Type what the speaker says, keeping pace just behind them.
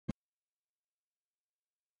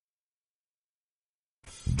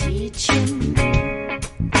Preaching,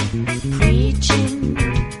 preaching,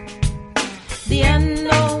 the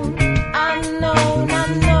unknown, unknown,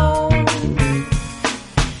 unknown.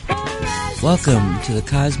 Welcome to the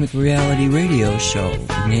Cosmic Reality Radio Show with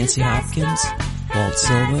Nancy Hopkins, Walt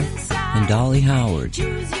Silva, and Dolly Howard.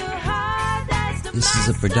 This is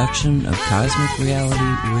a production of Cosmic Reality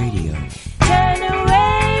Radio. Turn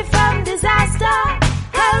away from disaster,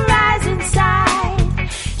 horizon side.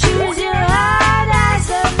 Choose your heart as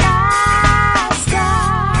a master.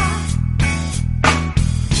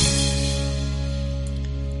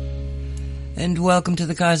 And welcome to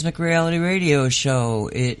the Cosmic Reality Radio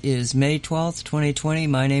Show. It is May 12th, 2020.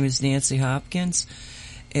 My name is Nancy Hopkins,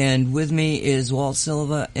 and with me is Walt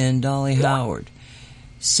Silva and Dolly Howard.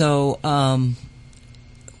 So,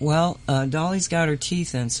 Dolly's got her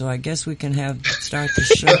teeth in, so I guess we can start the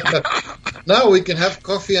show. Now we can have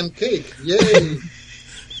coffee and cake. Yay!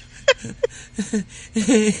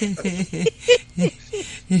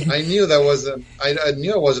 I knew I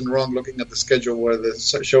knew I wasn't wrong looking at the schedule where the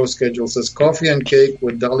show schedule says coffee and cake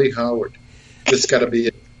with Dolly Howard. This got to be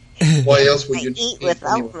it. Why else would you eat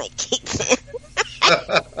without my teeth?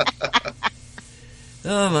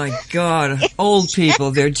 Oh my God. Old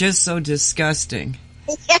people, they're just so disgusting.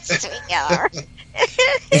 Yes, we are.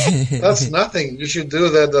 That's nothing. You should do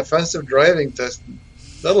the defensive driving test.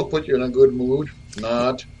 That'll put you in a good mood.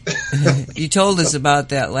 Not. You told us about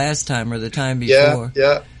that last time or the time before.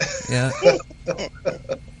 Yeah.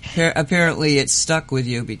 Apparently it stuck with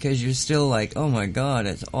you because you're still like, oh my God,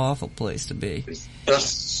 it's an awful place to be. It's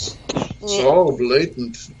just so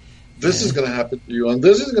blatant. This is going to happen to you, and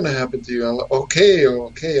this is going to happen to you. I'm like, okay,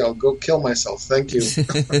 I'll go kill myself. Thank you.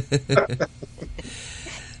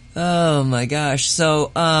 Oh my gosh.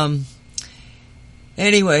 So,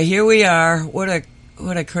 anyway, here we are. What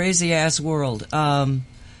a crazy ass world.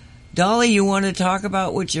 Dolly, you want to talk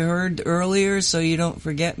about what you heard earlier so you don't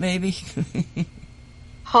forget maybe?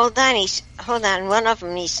 Hold on. One of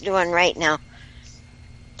them he's doing right now.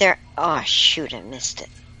 Oh shoot, I missed it.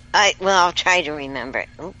 I'll try to remember it.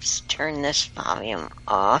 Oops, turn this volume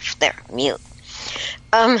off. There, mute.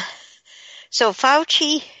 So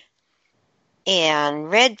Fauci and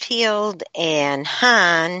Redfield and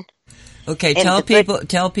Hahn. Okay, tell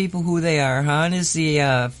people who they are. Hahn is the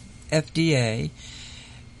FDA.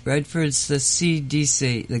 Redford's the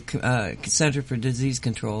CDC, the Center for Disease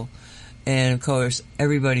Control, and of course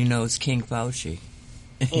everybody knows King Fauci.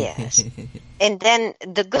 Yes, and then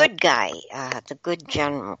the good guy, the good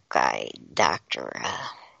general guy, Doctor.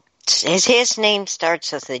 His name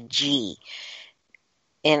starts with a G,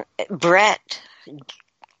 and Brett.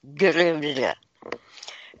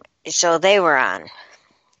 So they were on.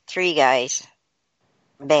 3 guys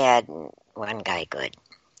bad and 1 guy good.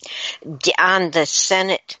 On the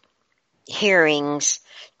Senate hearings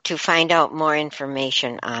to find out more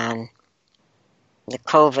information on the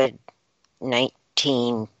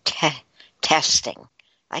COVID-19 testing.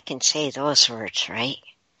 I can say those words, right?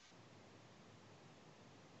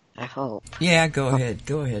 I hope. Yeah, go ahead.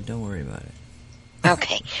 Don't worry about it.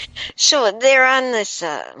 Okay. So they're on this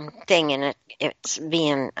thing, and it's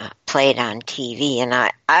being played on TV, and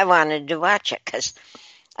I wanted to watch it because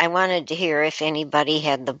I wanted to hear if anybody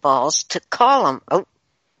had the balls to call them. Oh,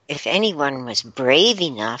 if anyone was brave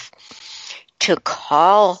enough to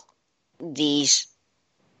call these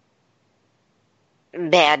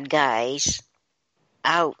bad guys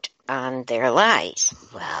out on their lies.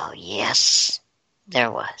 Well, yes,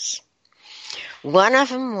 there was. One of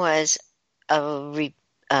them was a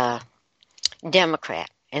Democrat,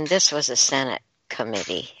 and this was a Senate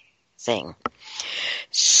committee thing.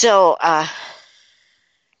 So,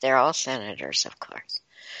 they're all senators, of course.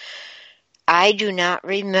 I do not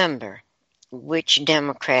remember which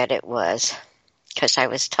Democrat it was, because I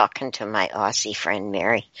was talking to my Aussie friend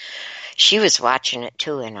Mary. She was watching it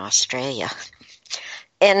too in Australia.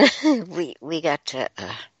 And we got to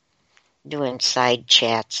doing side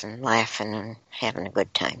chats and laughing and having a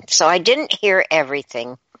good time. So I didn't hear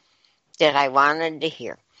everything that I wanted to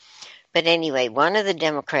hear. But anyway, one of the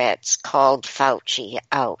Democrats called Fauci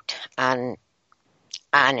out on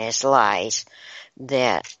his lies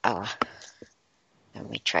that, let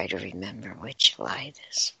me try to remember which lie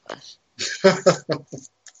this was.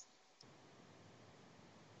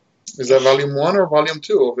 Is that volume 1 or volume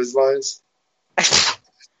 2 of his lies?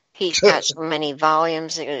 He's got so many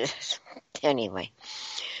volumes. Anyway,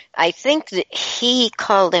 I think that he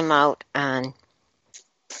called him out on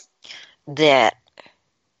that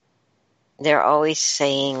they're always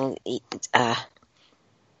saying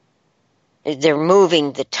they're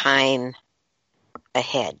moving the time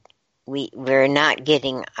ahead. we're not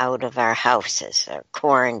getting out of our houses or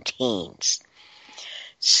quarantines.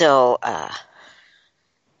 So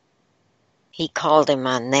he called him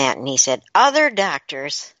on that, and he said, other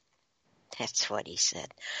doctors, that's what he said,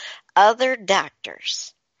 other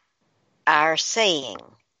doctors are saying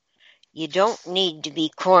you don't need to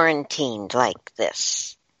be quarantined like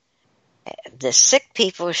this. The sick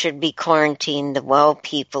people should be quarantined. The well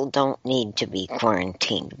people don't need to be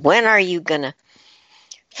quarantined. When are you going to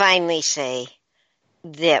finally say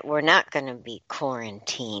that we're not going to be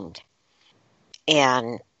quarantined?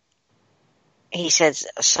 And he says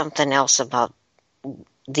something else about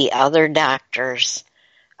the other doctors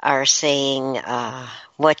are saying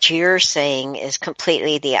what you're saying is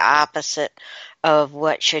completely the opposite of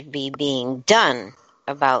what should be being done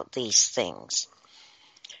about these things,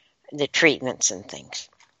 the treatments and things.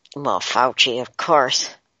 Well, Fauci, of course,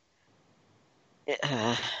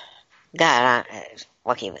 got on,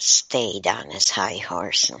 well, he was stayed on his high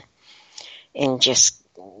horse and just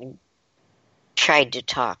tried to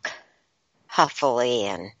talk huffily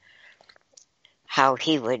and how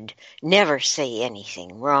he would never say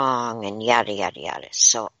anything wrong and yada, yada, yada.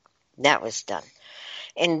 So that was done.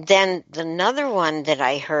 And then another one that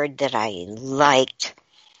I heard that I liked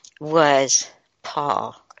was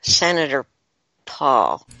Senator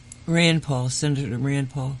Paul. Senator Rand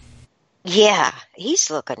Paul. Yeah,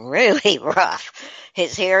 he's looking really rough.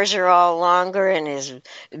 His hairs are all longer and his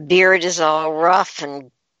beard is all rough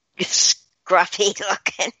and scruffy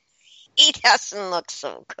looking. He doesn't look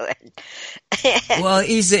so good. Well,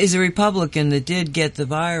 he's a Republican that did get the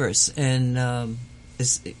virus and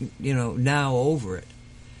is now over it.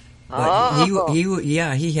 But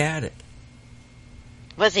he had it.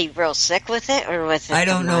 Was he real sick with it, or was it? I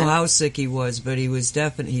don't know how sick he was, but he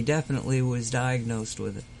definitely was diagnosed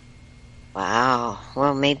with it. Wow.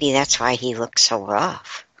 Well, maybe that's why he looks so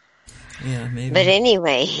rough. Yeah, maybe. But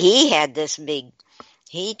anyway, he had this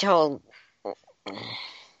he told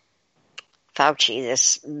Fauci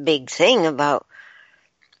this big thing about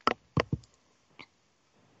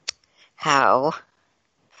how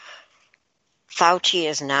Fauci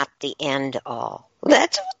is not the end all.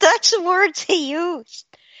 That's the words he used.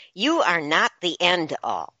 You are not the end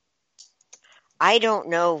all. I don't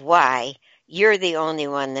know why you're the only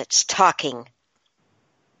one that's talking,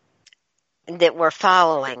 that we're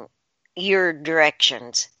following your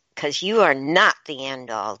directions, because you are not the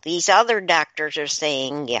end all. These other doctors are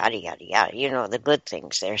saying yada, yada, yada, the good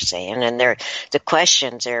things they're saying, and the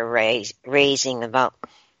questions they're raising about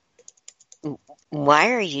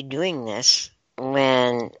why are you doing this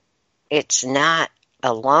when it's not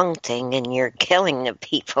a lung thing and you're killing the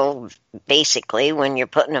people basically when you're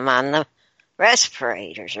putting them on the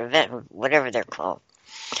respirators or whatever they're called.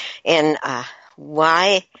 And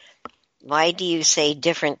why do you say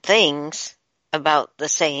different things about the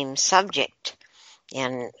same subject?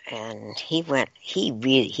 And he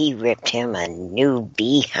ripped him a new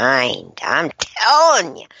behind. I'm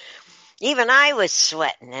telling you. Even I was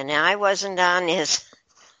sweating, and I wasn't in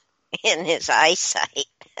his eyesight.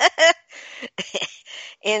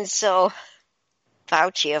 And so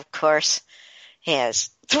Fauci, of course,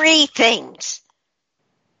 has 3 things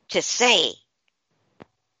to say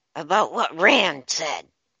about what Rand said.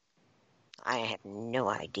 I have no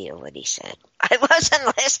idea what he said. I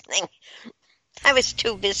wasn't listening. I was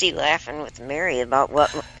too busy laughing with Mary about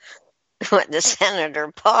what the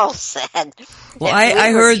Senator Paul said. Well,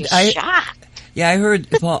 I heard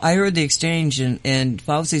Paul. I heard the exchange, and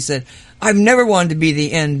Fauci said, "I've never wanted to be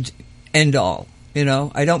the end all.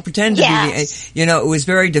 I don't pretend to be the. It was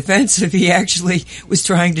very defensive. He actually was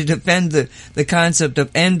trying to defend the concept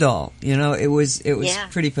of end all. It was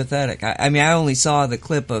pretty pathetic. I mean, I only saw the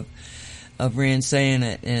clip of Rand saying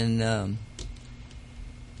it, and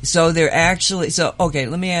so they're actually. So okay,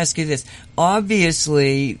 let me ask you this.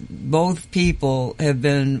 Obviously, both people have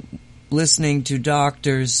been listening to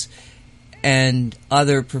doctors and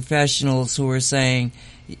other professionals who are saying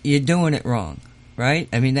you're doing it wrong, right?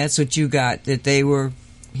 I mean, that's what you got, that they were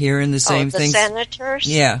hearing the same things. The senators?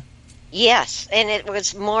 Yeah. Yes, and it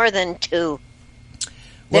was more than 2.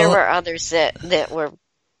 There were others that were...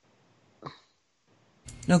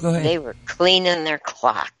 No, go ahead. They were cleaning their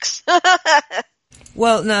clocks.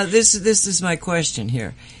 Well, now, this is my question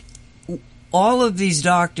here. All of these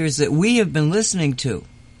doctors that we have been listening to,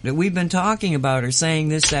 that we've been talking about, are saying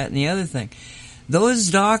this, that, and the other thing. Those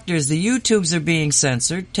doctors, the YouTubes are being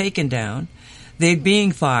censored, taken down. They're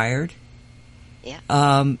being fired. Yeah.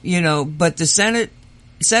 But the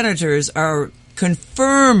senators are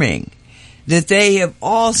confirming that they have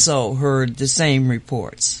also heard the same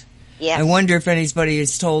reports. Yes. I wonder if anybody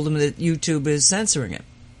has told them that YouTube is censoring it.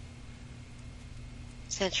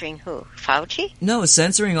 Censoring who? Fauci? No,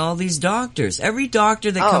 censoring all these doctors. Every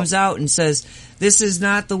doctor that comes out and says, this is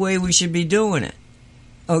not the way we should be doing it.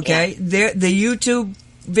 Okay? The YouTube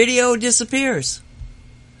video disappears.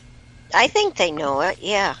 I think they know it,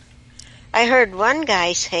 yeah. I heard one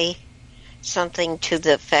guy say something to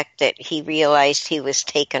the effect that he realized he was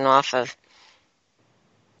taken off of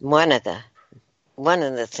one of the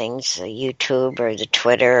things, YouTube or the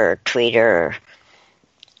Twitter or Tweeter or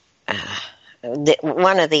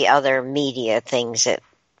one of the other media things that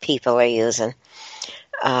people are using.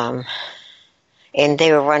 And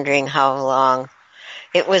they were wondering how long.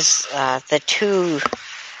 It was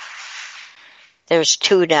there's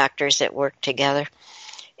two doctors that work together,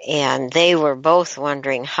 and they were both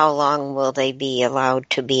wondering how long will they be allowed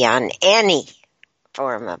to be on any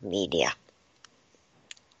form of media,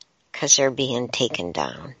 because they're being taken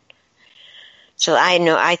down. So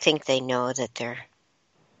I think they know that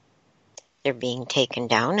they're being taken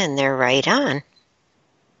down, and they're right on.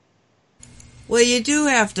 Well, you do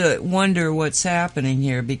have to wonder what's happening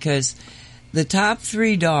here, because the top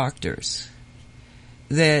 3 doctors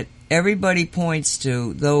that everybody points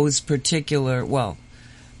to, those particular, well,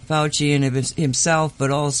 Fauci and himself,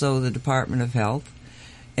 but also the Department of Health,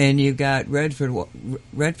 and you've got Redford,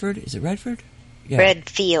 is it Redford? Yeah.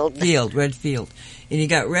 Redfield. And you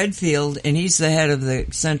got Redfield, and he's the head of the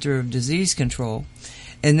Center of Disease Control.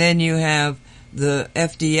 And then you have the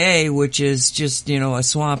FDA, which is just, a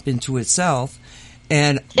swamp into itself.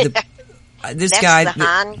 And this guy... That's the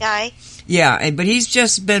Han guy? Yeah, but he's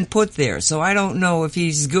just been put there, so I don't know if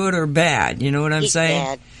he's good or bad. You know what I'm saying?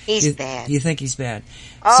 Bad. He's bad. You think he's bad?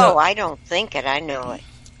 Oh, I don't think it. I know it.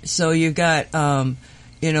 So you've got,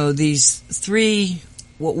 these 3,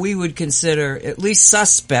 what we would consider at least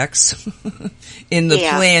suspects in the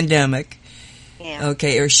pandemic. Yeah.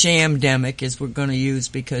 Okay, or shamdemic as we're going to use,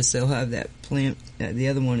 because they'll have that plant. The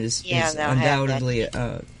other one is undoubtedly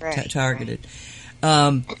targeted.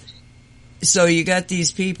 Right. So you got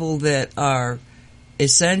these people that are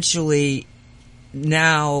essentially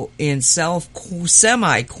now in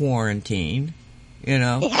semi-quarantine,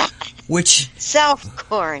 which...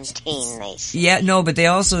 Self-quarantine, they say. Yeah, no, but they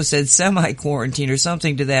also said semi-quarantine or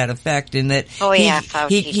something to that effect, in that...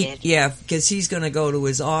 Fauci did. Yeah, because he's going to go to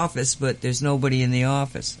his office, but there's nobody in the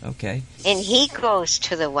office, okay? And he goes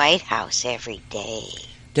to the White House every day.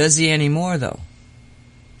 Does he anymore, though?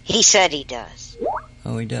 He said he does.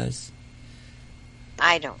 Oh, he does.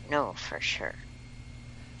 I don't know for sure.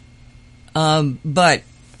 But,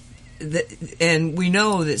 and we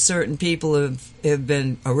know that certain people have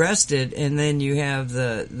been arrested, and then you have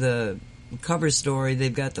the cover story,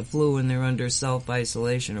 they've got the flu and they're under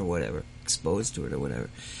self-isolation or whatever, exposed to it or whatever.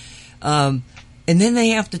 And then they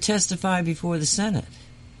have to testify before the Senate.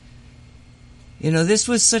 This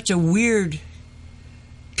was such a weird...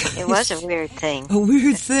 It was a weird thing. A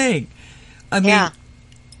weird thing. I mean,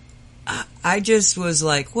 I just was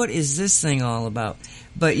like, what is this thing all about?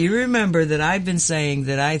 But you remember that I've been saying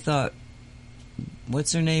that I thought,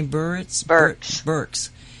 what's her name, Burks?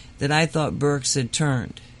 That I thought Burks had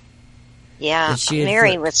turned. Yeah,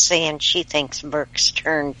 Mary was saying she thinks Burks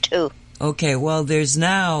turned too. Okay, well, there's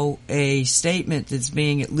now a statement that's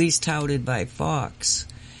being at least touted by Fox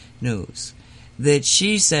News that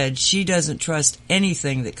she said she doesn't trust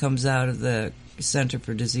anything that comes out of the Center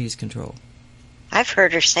for Disease Control. I've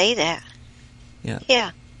heard her say that. Yeah.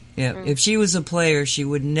 Yeah. Yeah. If she was a player, she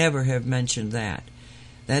would never have mentioned that.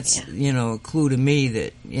 That's, a clue to me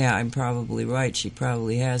that, I'm probably right. She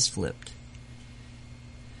probably has flipped.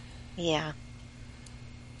 Yeah.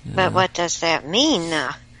 But what does that mean?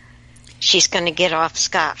 She's going to get off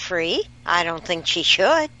scot-free? I don't think she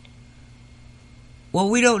should. Well,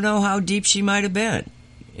 we don't know how deep she might have been,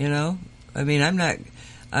 I mean,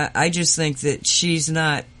 I just think that she's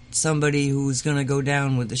not somebody who's going to go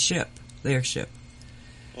down with their ship.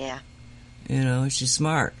 Yeah. She's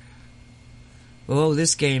smart. Oh,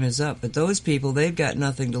 this game is up. But those people, they've got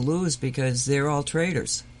nothing to lose because they're all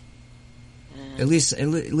traitors. At least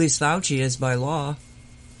Fauci is by law.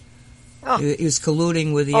 Oh. He was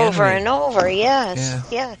colluding with the over enemy. and over, yes.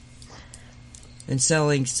 Yeah. And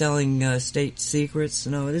selling state secrets.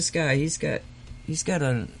 No, this guy, he's got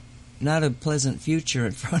not a pleasant future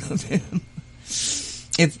in front of him.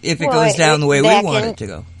 If it goes down the way we want it to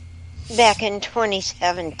go. Back in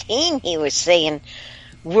 2017, he was saying,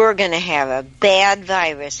 we're going to have a bad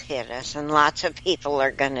virus hit us and lots of people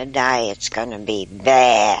are going to die. It's going to be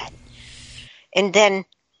bad. And then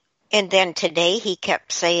today he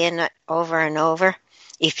kept saying it over and over,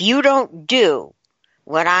 if you don't do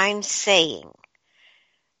what I'm saying,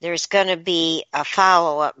 there's going to be a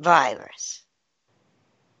follow-up virus.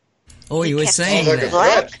 Oh, you were kept saying Sounds like a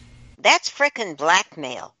that. threat. That's frickin'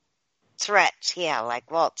 blackmail. Threats, yeah,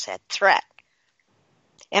 like Walt said, threat.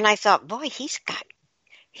 And I thought, boy, he's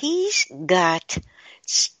got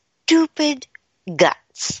stupid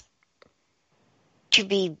guts to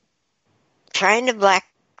be trying to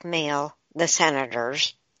blackmail the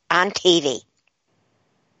senators on TV.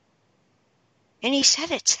 And he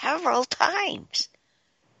said it several times.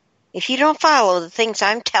 If you don't follow the things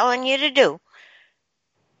I'm telling you to do,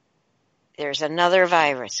 there's another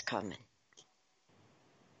virus coming.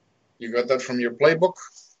 You got that from your playbook?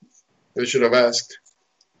 They should have asked.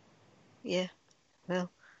 Yeah, well,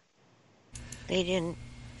 they didn't.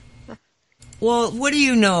 Well, what do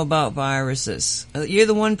you know about viruses? You're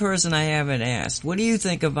the one person I haven't asked. What do you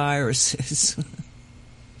think of viruses?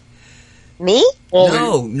 Me?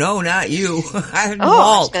 Well, No, not you. Oh, I was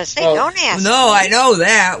Walt. going to say, Well, don't ask No, me. I know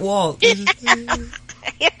that, Walt.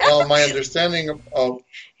 Well, my understanding of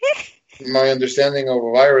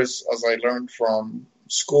a virus, as I learned from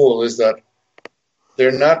school, is that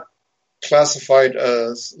they're not classified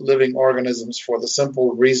as living organisms for the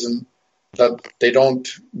simple reason that they don't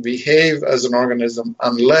behave as an organism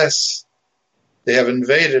unless they have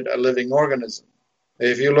invaded a living organism.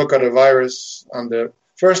 If you look at a virus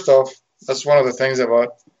first off, that's one of the things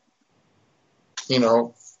about,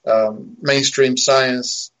 mainstream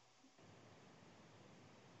science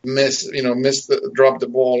dropped the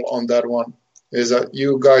ball on that one, is that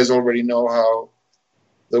you guys already know how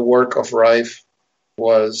the work of Rife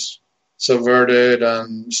was subverted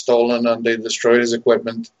and stolen, and they destroyed his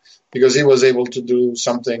equipment because he was able to do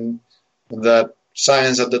something that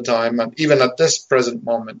science at the time, and even at this present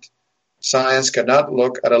moment, science cannot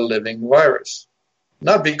look at a living virus.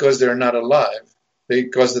 Not because they're not alive,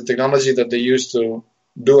 because the technology that they use to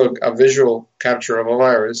do a visual capture of a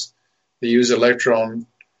virus, they use electron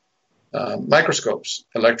microscopes.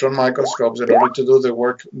 Electron microscopes, in order to do the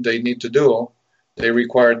work they need to do, they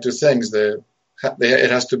require two things. It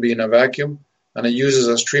has to be in a vacuum, and it uses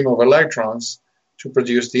a stream of electrons to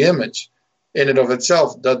produce the image. In and of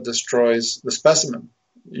itself, that destroys the specimen.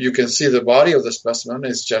 You can see the body of the specimen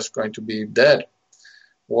is just going to be dead.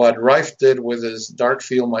 What Rife did with his dark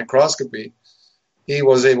field microscopy, he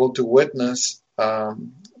was able to witness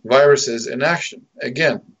viruses in action.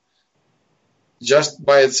 Again, just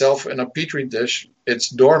by itself in a petri dish, it's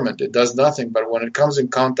dormant. It does nothing. But when it comes in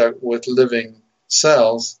contact with living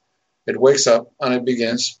cells, it wakes up and it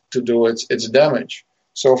begins to do its damage.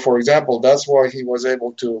 So, for example, that's why he was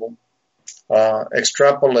able to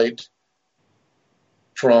extrapolate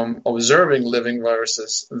from observing living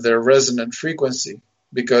viruses their resonant frequency,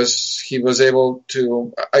 because he was able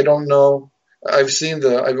to, I don't know, I've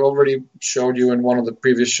already showed you in one of the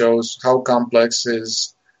previous shows how complex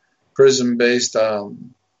his prism-based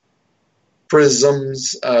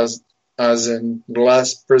prisms, as in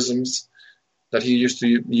glass prisms, that he used to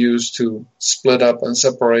use to split up and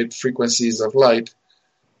separate frequencies of light.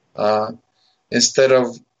 Instead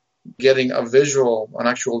of getting an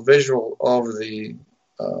actual visual of the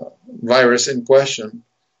virus in question,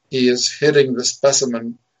 he is hitting the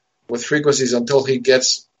specimen with frequencies until he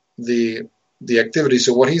gets the activity.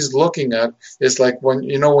 So what he's looking at is like when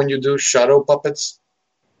you do shadow puppets,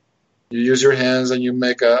 you use your hands and you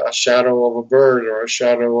make a shadow of a bird or a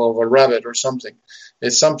shadow of a rabbit or something.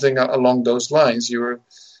 It's something along those lines.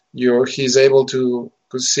 He's able to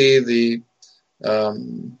see the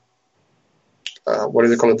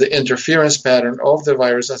the interference pattern of the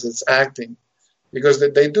virus as it's acting, because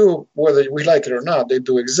they do, whether we like it or not, they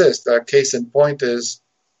do exist. Case in point is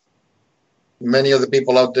many of the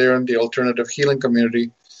people out there in the alternative healing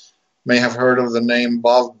community may have heard of the name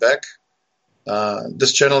Bob Beck.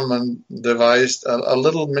 This gentleman devised a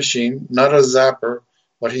little machine, not a zapper,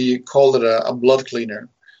 but he called it a blood cleaner.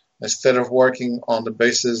 Instead of working on the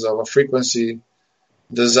basis of a frequency,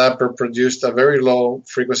 the zapper produced a very low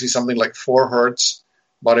frequency, something like 4 hertz,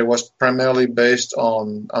 but it was primarily based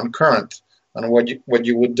on current. And what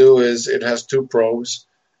you would do is, it has 2 probes,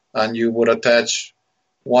 and you would attach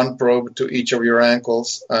one probe to each of your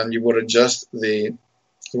ankles, and you would adjust the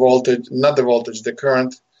voltage, not the voltage, the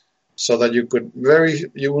current, so that you would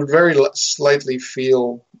very slightly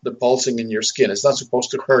feel the pulsing in your skin. It's not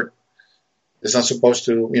supposed to hurt. It's not supposed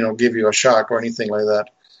to, give you a shock or anything like that.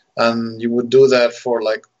 And you would do that for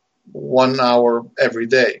like 1 hour every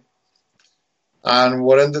day. And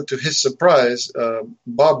what ended, to his surprise,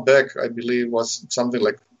 Bob Beck, I believe, was something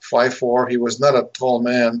like 5'4". He was not a tall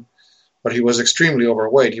man, but he was extremely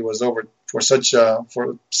overweight. He was for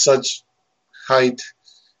such height,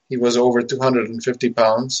 he was over 250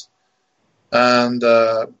 pounds. And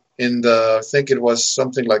I think it was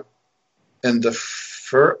something like in the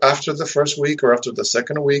after the first week or after the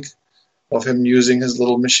second week of him using his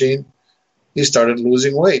little machine, he started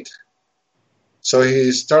losing weight. So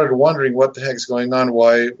he started wondering what the heck's going on.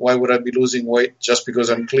 Why would I be losing weight just because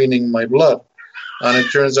I'm cleaning my blood? And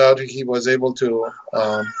it turns out he was able to,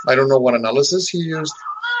 I don't know what analysis he used,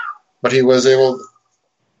 but he was able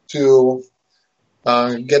to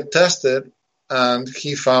get tested, and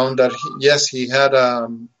he found that, he had,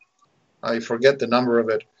 I forget the number of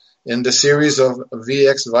it, in the series of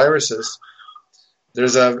VX viruses,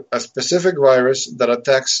 there's a specific virus that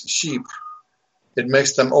attacks sheep. It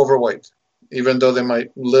makes them overweight, even though they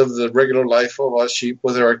might live the regular life of a sheep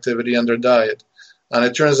with their activity and their diet. And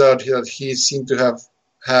it turns out that he seemed to have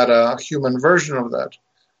had a human version of that.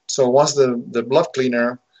 So once the blood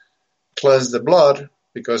cleaner cleansed the blood,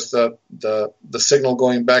 because the signal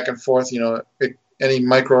going back and forth, any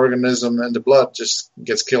microorganism in the blood just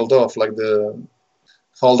gets killed off, like the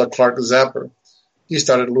Hulda Clark zapper. He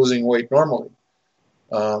started losing weight normally.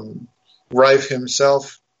 Rife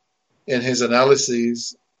himself, in his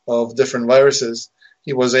analyses of different viruses,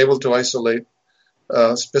 he was able to isolate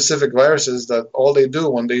specific viruses that all they do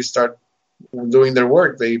when they start doing their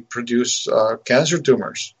work, they produce cancer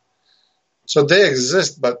tumors. So they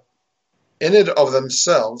exist, but in and of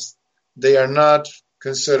themselves, they are not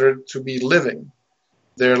considered to be living.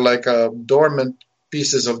 They're like dormant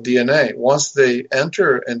pieces of DNA. Once they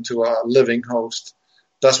enter into a living host,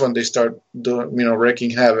 that's when they start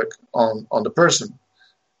wreaking havoc on the person.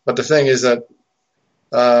 But the thing is that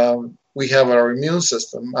we have our immune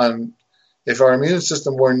system, and if our immune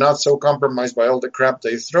system were not so compromised by all the crap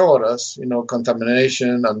they throw at us,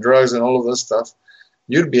 contamination and drugs and all of this stuff,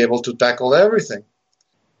 you'd be able to tackle everything.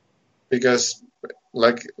 Because,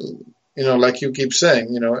 like you keep saying,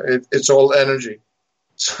 it's all energy.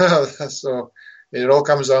 So it all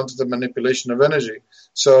comes down to the manipulation of energy.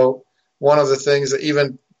 So one of the things that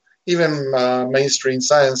even mainstream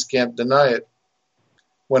science can't deny it.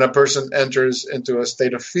 When a person enters into a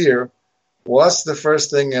state of fear, what's the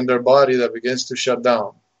first thing in their body that begins to shut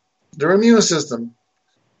down? Their immune system.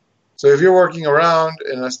 So if you're walking around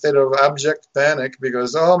in a state of abject panic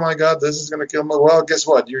because, oh my God, this is going to kill me, well, guess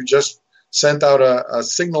what? You just sent out a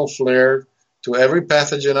signal flare to every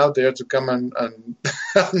pathogen out there to come and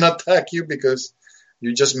attack you because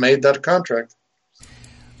you just made that contract.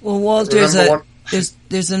 Well, Walt,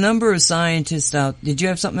 there's a number of scientists out. Did you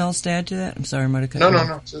have something else to add to that? I'm sorry, I might have cut you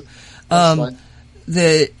off. No. That's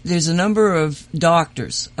fine. There's a number of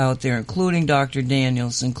doctors out there, including Dr.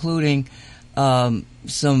 Daniels, including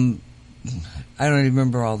some, I don't even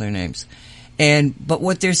remember all their names. But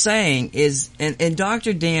what they're saying is, and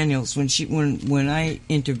Dr. Daniels, when I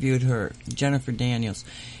interviewed her, Jennifer Daniels,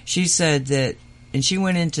 she said that, and she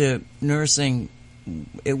went into nursing,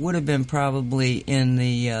 it would have been probably in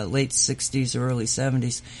the late 60s or early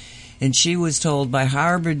 70s, and she was told by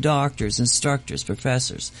Harvard doctors, instructors,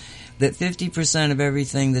 professors, that 50% of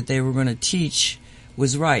everything that they were going to teach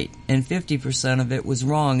was right, and 50% of it was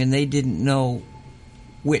wrong, and they didn't know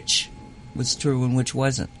which was true and which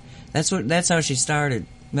wasn't. That's how she started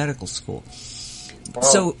medical school. Wow.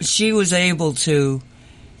 So she was able to,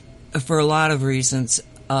 for a lot of reasons,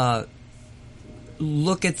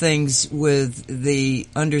 look at things with the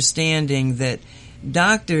understanding that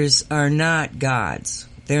doctors are not gods.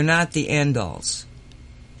 They're not the end-alls.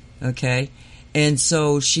 Okay? And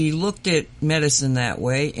so she looked at medicine that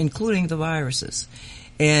way, including the viruses.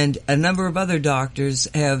 And a number of other doctors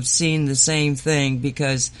have seen the same thing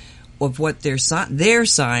because of what their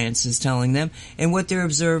science is telling them and what they're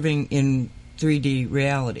observing in 3D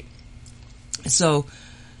reality. So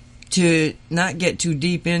to not get too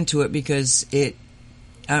deep into it because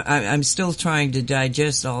I'm still trying to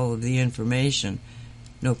digest all of the information,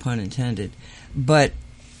 no pun intended. But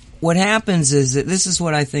what happens is that this is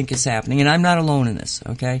what I think is happening, and I'm not alone in this,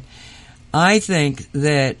 okay? I think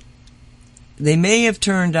that they may have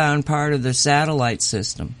turned on part of the satellite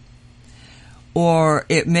system, or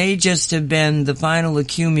it may just have been the final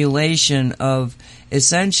accumulation of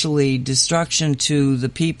essentially destruction to the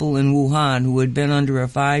people in Wuhan who had been under a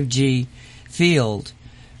 5G field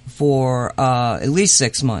for at least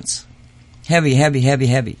 6 months. Heavy,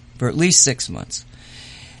 for at least 6 months.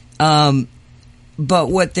 But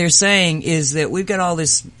what they're saying is that we've got all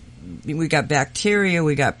this, we've got bacteria,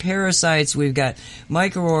 we've got parasites, we've got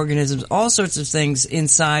microorganisms, all sorts of things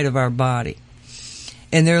inside of our body.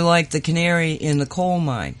 And they're like the canary in the coal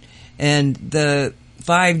mine. And the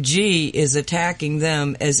 5G is attacking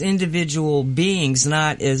them as individual beings,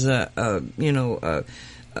 not as a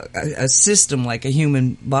system like a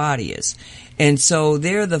human body is. And so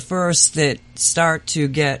they're the first that start to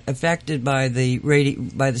get affected by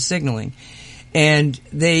the signaling. and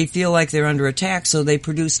they feel like they're under attack, so they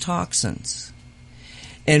produce toxins.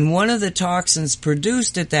 And one of the toxins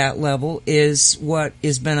produced at that level is what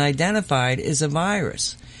has been identified as a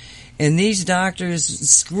virus. And these doctors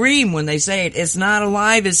scream when they say it. It's not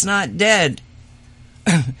alive. It's not dead.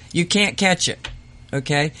 You can't catch it.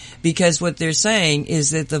 Okay? Because what they're saying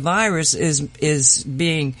is that the virus is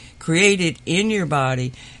being created in your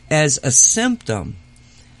body as a symptom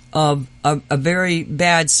of a very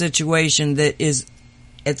bad situation that is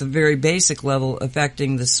at the very basic level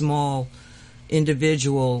affecting the small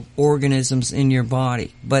individual organisms in your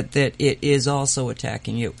body, but that it is also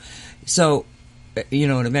attacking you. So,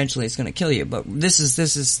 and eventually it's going to kill you, but this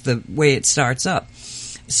is the way it starts up.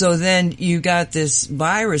 So then you got this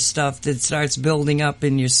virus stuff that starts building up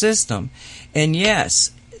in your system. And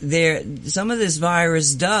yes, some of this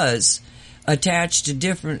virus does attach to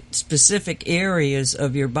different specific areas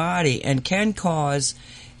of your body and can cause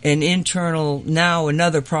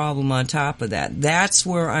another problem on top of that. That's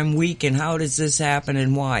where I'm weak, and how does this happen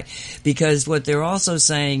and why? Because what they're also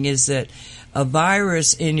saying is that a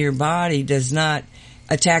virus in your body does not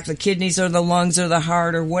attack the kidneys or the lungs or the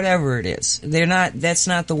heart or whatever it is. That's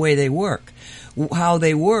not the way they work. How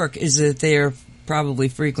they work is that they're probably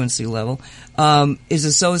frequency level, is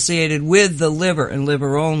associated with the liver and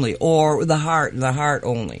liver only, or the heart and the heart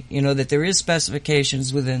only. That there is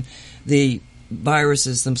specifications within the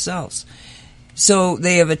viruses themselves. So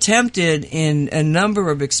they have attempted in a number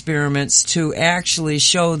of experiments to actually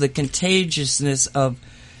show the contagiousness of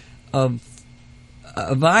a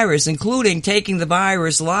virus, including taking the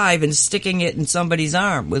virus live and sticking it in somebody's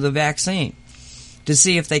arm with a vaccine to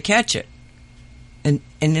see if they catch it. And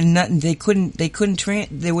they couldn't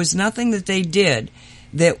there was nothing that they did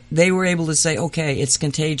that they were able to say, okay, it's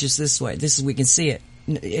contagious this way. We can see it.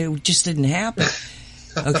 It just didn't happen.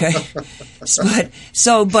 Okay.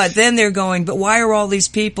 But then they're going, but why are all these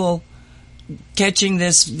people catching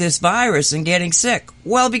this virus and getting sick?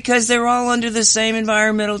 Well, because they're all under the same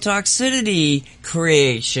environmental toxicity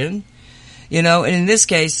creation, and in this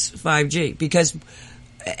case, 5G. Because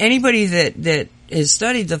anybody that has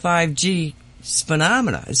studied the 5G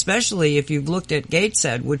phenomena, especially if you've looked at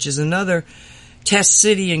Gateshead, which is another test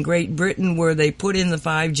city in Great Britain where they put in the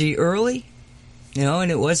 5G early,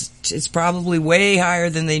 and it's probably way higher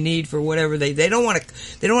than they need for whatever they don't want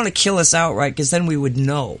to kill us outright, because then we would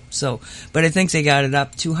know. So, but I think they got it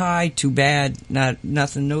up too high, too bad,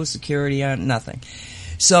 nothing, no security on nothing.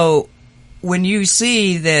 So when you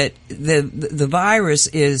see that the virus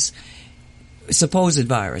supposed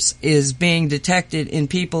virus is being detected in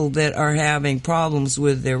people that are having problems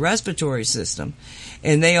with their respiratory system,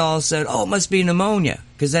 and they all said, oh, it must be pneumonia,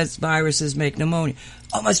 because that's viruses make pneumonia.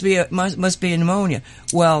 Oh, must be a pneumonia.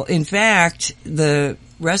 Well, in fact, the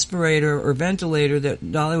respirator or ventilator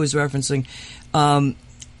that Dolly was referencing,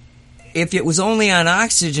 if it was only on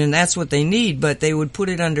oxygen, that's what they need, but they would put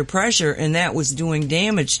it under pressure, and that was doing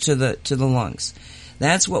damage to the lungs.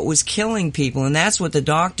 That's what was killing people, and that's what the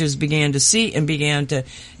doctors began to see and began to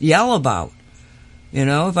yell about.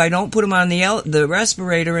 If I don't put them on the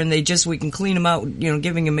respirator and we can clean them out,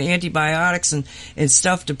 giving them antibiotics and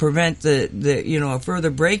stuff to prevent the a further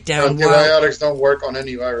breakdown. Antibiotics don't work on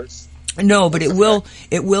any virus. No, but it will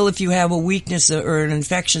if you have a weakness or an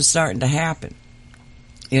infection starting to happen.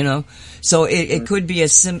 So it could be a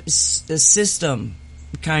system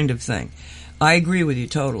kind of thing. I agree with you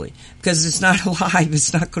totally, because it's not alive.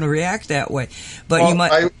 It's not going to react that way. But you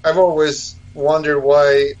might. I've always wondered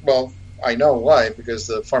why. Well, I know why, because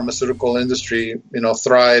the pharmaceutical industry,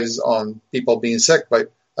 thrives on people being sick.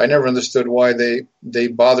 But I never understood why they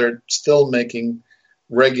bothered still making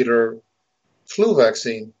regular flu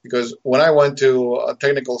vaccine. Because when I went to a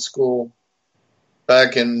technical school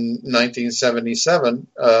back in 1977,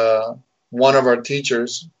 one of our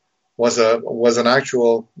teachers was an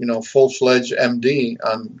actual, full-fledged MD,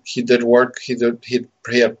 and he did work. He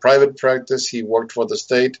had private practice. He worked for the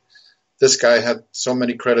state. This guy had so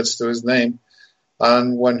many credits to his name.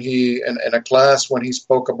 And when in a class, when he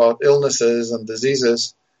spoke about illnesses and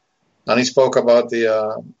diseases, and he spoke about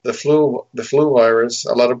the flu virus,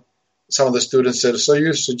 some of the students said, "So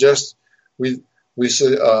you suggest we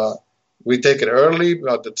take it early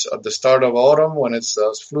at the start of autumn when it's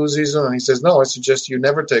flu season?" And he says, "No, I suggest you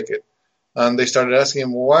never take it." And they started asking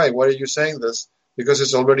him, "Why? Why are you saying this?" Because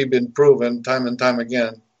it's already been proven time and time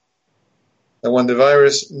again that when the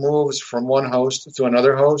virus moves from one host to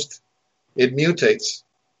another host, it mutates.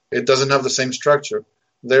 It doesn't have the same structure.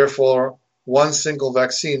 Therefore, one single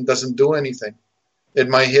vaccine doesn't do anything. It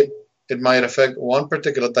might affect one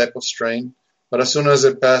particular type of strain, but as soon as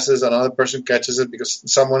it passes, another person catches it because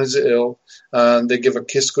someone is ill, and they give a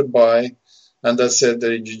kiss goodbye, and that's it.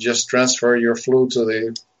 That you just transfer your flu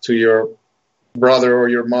to your brother or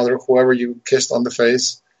your mother, whoever you kissed on the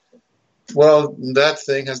face. Well, that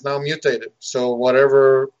thing has now mutated. So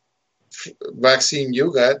whatever vaccine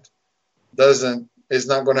you got is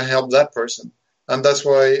not going to help that person. And that's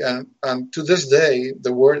why, and to this day,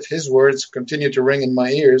 his words continue to ring in my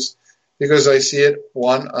ears because I see it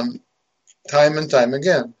time and time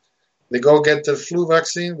again. They go get the flu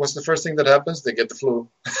vaccine. What's the first thing that happens? They get the flu.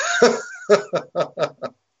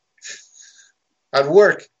 At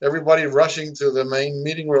work, everybody rushing to the main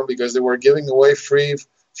meeting room because they were giving away free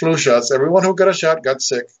flu shots. Everyone who got a shot got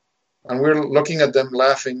sick. And we're looking at them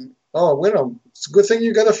laughing. Oh, it's a good thing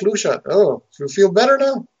you got a flu shot. Oh, you feel better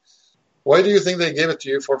now? Why do you think they gave it to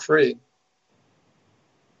you for free?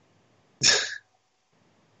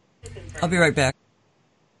 I'll be right back.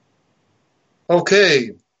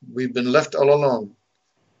 Okay, we've been left all alone.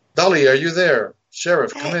 Dolly, are you there?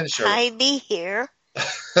 Sheriff, come in, Sheriff. I be here.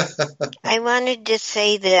 I wanted to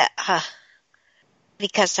say that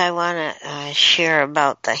because I want to share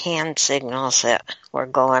about the hand signals that were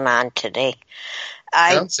going on today.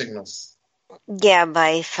 Hand signals? Yeah,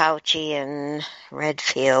 by Fauci and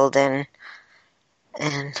Redfield and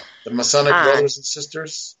the Masonic brothers and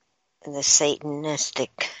sisters? The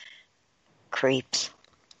Satanistic creeps.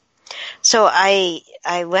 So I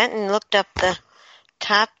went and looked up the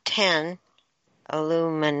top 10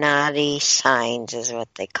 Illuminati signs is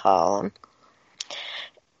what they call them.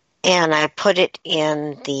 And I put it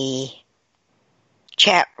in the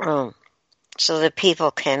chat room so that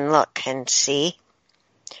people can look and see,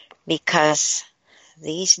 because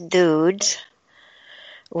these dudes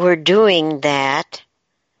were doing that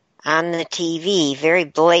on the TV very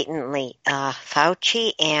blatantly.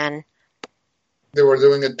 Fauci and... They were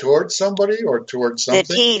doing it towards somebody or towards something?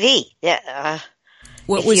 The TV. Yeah.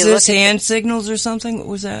 What was this, hand signals or something? What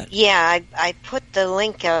was that? Yeah, I put the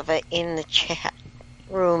link of it in the chat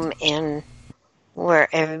room in where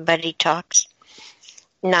everybody talks,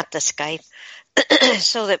 not the Skype,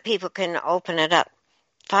 so that people can open it up.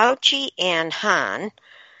 Fauci and Hahn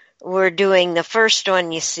were doing the first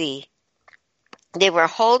one you see. They were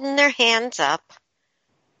holding their hands up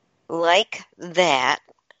like that,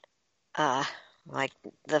 like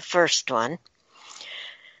the first one.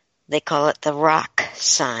 They call it the rock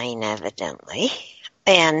sign, evidently.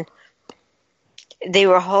 And they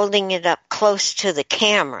were holding it up close to the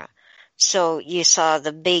camera. So you saw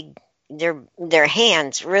their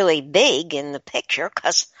hands really big in the picture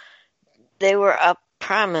because they were up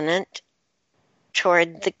prominent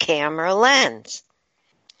toward the camera lens.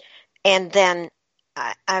 And then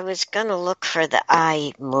I was going to look for the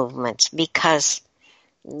eye movements because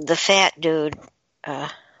the fat dude,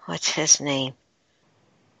 what's his name?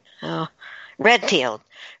 Oh, Redfield,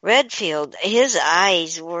 his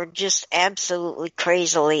eyes were just absolutely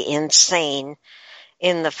crazily insane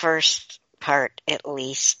in the first part, at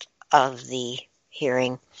least, of the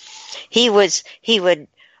hearing. He would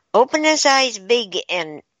open his eyes big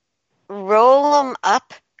and roll them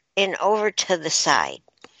up and over to the side.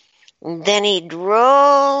 And then he'd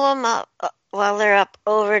roll them up while they're up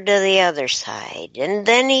over to the other side. And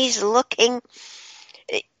then he's looking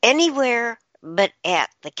anywhere but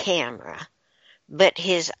at the camera. But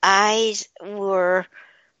his eyes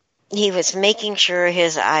he was making sure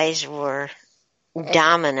his eyes were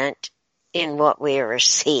dominant in what we were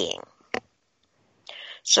seeing.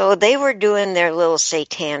 So they were doing their little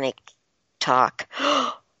satanic talk.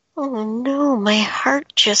 Oh no, my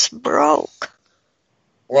heart just broke.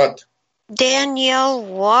 What? Denzel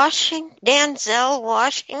Washington?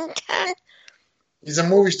 He's a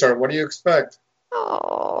movie star. What do you expect?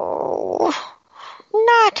 Oh,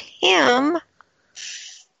 not him.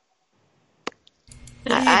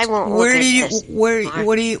 I won't look at this.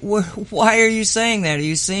 Why are you saying that? Are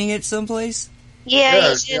you seeing it someplace? Yeah,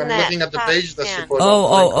 he's in I'm that looking at the top page that's 10. supposed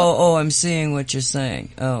Oh, I'm seeing what you're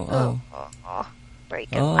saying. Oh.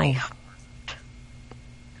 Breaking my heart.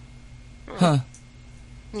 Huh.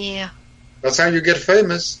 Yeah. That's how you get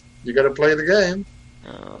famous. You got to play the game.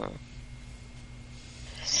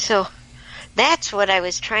 So that's what I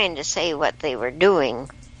was trying to say, what they were doing.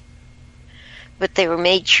 But they were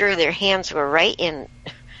made sure their hands were right in.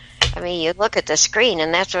 I mean, you look at the screen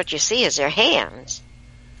and that's what you see is their hands.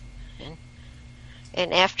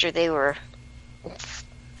 And after they were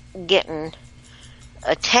getting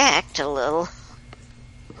attacked a little,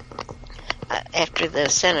 after the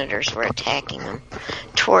senators were attacking them,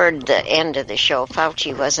 toward the end of the show,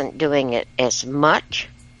 Fauci wasn't doing it as much.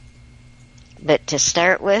 But to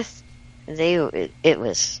start with,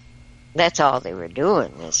 that's all they were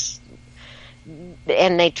doing.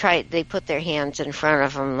 And they put their hands in front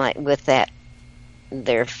of them like with that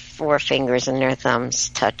their forefingers and their thumbs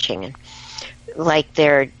touching, and like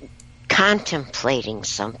they're contemplating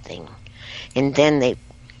something. And then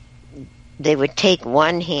they would take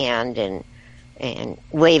one hand and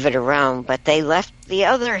wave it around, but they left the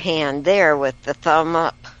other hand there with the thumb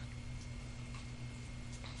up.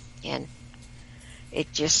 And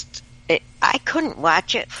I couldn't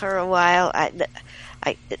watch it for a while.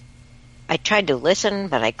 I tried to listen,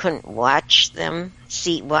 but I couldn't watch them,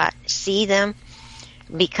 see them,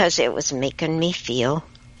 because it was making me feel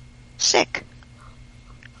sick,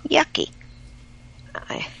 yucky.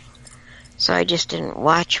 So I just didn't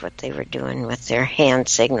watch what they were doing with their hand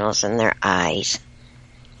signals and their eyes.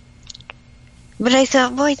 But I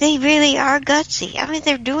thought, boy, they really are gutsy. I mean,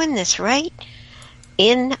 they're doing this right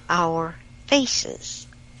in our faces.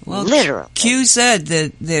 Well, literally. Q said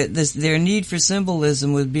that their need for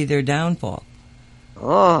symbolism would be their downfall.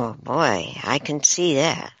 Oh, boy, I can see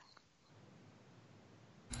that.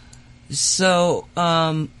 So,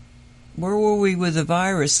 where were we with the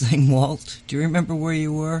virus thing, Walt? Do you remember where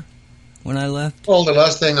you were when I left? Well, the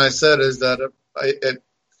last thing I said is that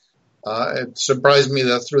it surprised me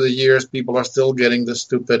that through the years people are still getting the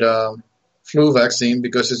stupid flu vaccine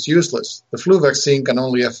because it's useless. The flu vaccine can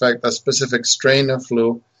only affect a specific strain of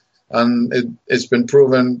flu, and it's been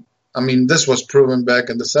proven. I mean, this was proven back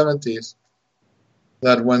in the 70s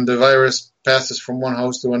that when the virus passes from one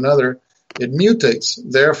host to another, it mutates.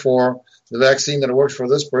 Therefore, the vaccine that works for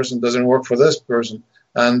this person doesn't work for this person,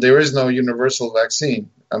 and there is no universal vaccine.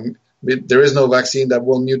 There is no vaccine that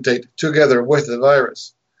will mutate together with the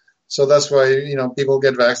virus. So that's why, people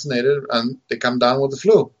get vaccinated and they come down with the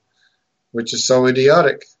flu, which is so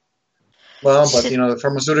idiotic. Well, but, the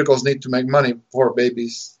pharmaceuticals need to make money, poor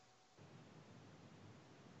babies.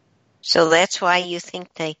 So that's why you think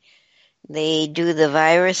they do the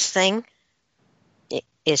virus thing?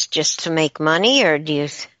 It's just to make money, or do you...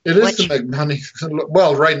 It is to make money.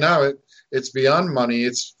 Well, right now it's beyond money.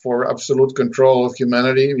 It's for absolute control of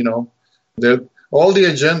humanity. All the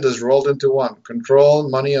agendas rolled into one: control,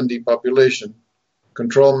 money, and depopulation.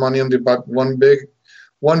 Control, money, and one big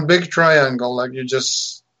triangle, like you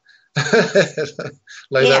just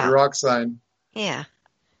like that rock sign. Yeah.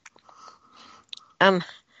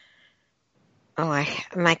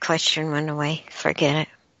 My question went away. Forget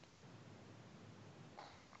it.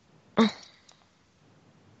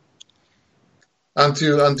 And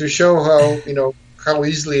to show how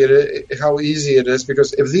easy it is,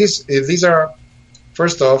 because if these are,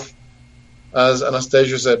 first off, as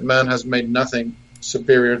Anastasia said, man has made nothing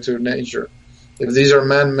superior to nature. If these are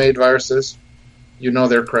man-made viruses,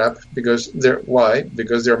 they're crap because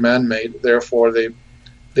they're man-made. Therefore, they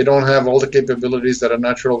don't have all the capabilities that a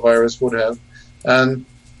natural virus would have. And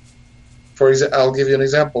I'll give you an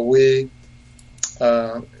example. We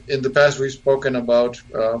in the past we've spoken about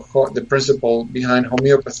the principle behind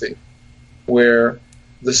homeopathy, where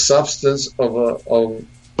the substance of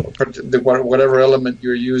whatever element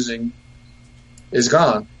you're using is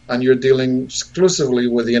gone, and you're dealing exclusively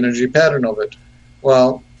with the energy pattern of it.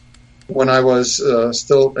 Well, when I was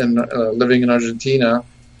still living in Argentina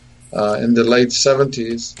in the late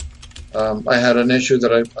 70s, I had an issue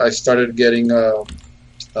that I started getting a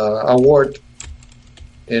wart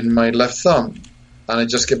in my left thumb, and it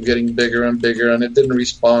just kept getting bigger and bigger, and it didn't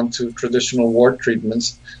respond to traditional wart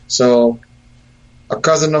treatments. So a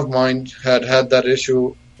cousin of mine had that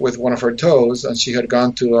issue with one of her toes, and she had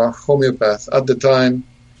gone to a homeopath. At the time,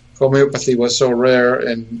 homeopathy was so rare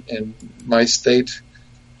in my state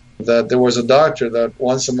that there was a doctor that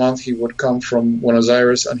once a month he would come from Buenos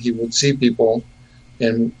Aires, and he would see people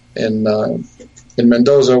in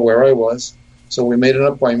Mendoza, where I was. So we made an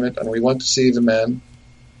appointment, and we went to see the man.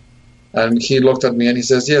 And he looked at me and he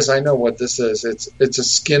says, "Yes, I know what this is. It's a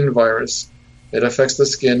skin virus. It affects the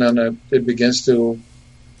skin, and it begins to,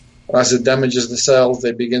 as it damages the cells,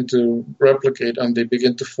 they begin to replicate, and they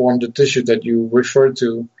begin to form the tissue that you refer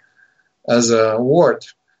to as a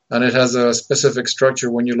wart. And it has a specific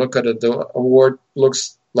structure. When you look at it, a wart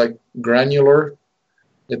looks like granular.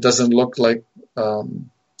 It doesn't look like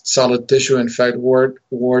solid tissue. In fact,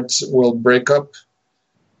 warts will break up,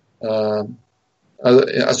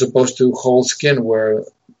 as opposed to whole skin, where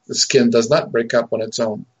the skin does not break up on its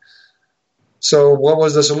own. So what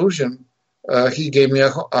was the solution? He gave me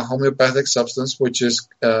a homeopathic substance, which is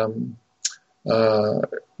called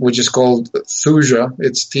Thuja.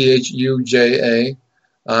 It's Thuja,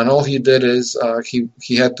 and all he did is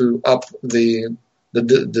he had to up the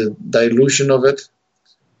dilution of it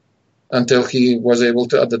until he was able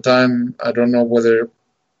to. At the time, I don't know whether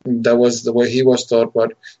that was the way he was taught,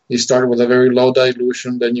 but he started with a very low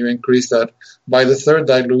dilution, then you increase that. By the third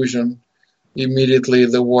dilution, immediately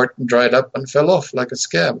the wart dried up and fell off like a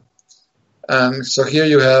scab. And so here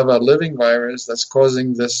you have a living virus that's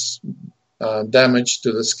causing this damage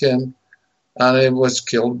to the skin, and it was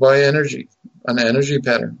killed by energy, an energy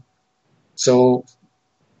pattern. So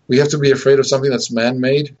we have to be afraid of something that's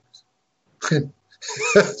man-made?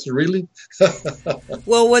 Really?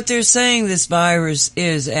 Well, what they're saying this virus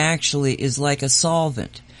is actually is like a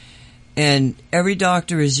solvent. And every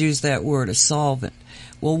doctor has used that word, a solvent.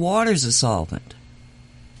 Well, water's a solvent,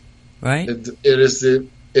 right? It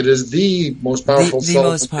is the most powerful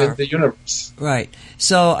solvent in the universe. Right.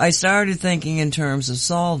 So I started thinking in terms of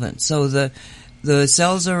solvent. So the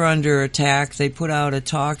cells are under attack. They put out a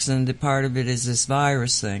toxin. The part of it is this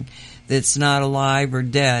virus thing that's not alive or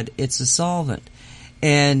dead. It's a solvent.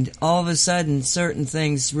 And all of a sudden, certain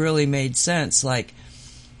things really made sense, like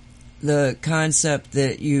the concept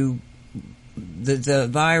that the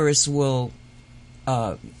virus will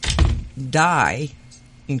die,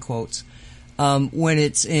 in quotes, when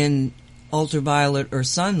it's in ultraviolet or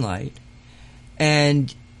sunlight,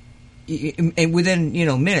 and within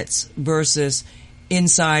minutes, versus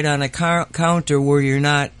inside on a counter where you're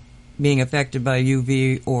not being affected by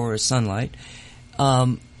UV or sunlight.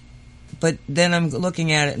 But then I'm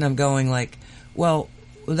looking at it and I'm going like, well,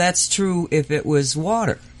 that's true if it was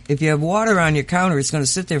water. If you have water on your counter, it's going to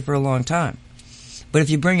sit there for a long time. But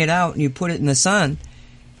if you bring it out and you put it in the sun,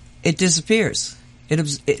 it disappears. It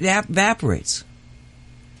evaporates.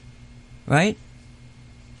 Right?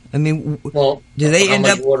 I mean, well, do they end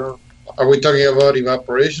up... Water? Are we talking about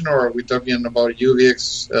evaporation, or are we talking about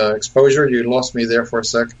UV exposure? You lost me there for a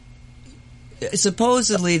second.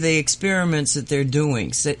 Supposedly, the experiments that they're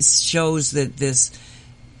doing shows that this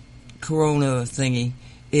corona thingy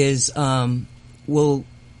is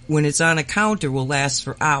when it's on a counter, will last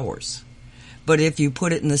for hours. But if you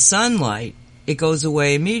put it in the sunlight, it goes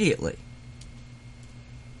away immediately.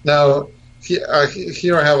 Now, here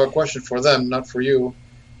I have a question for them, not for you.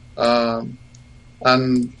 And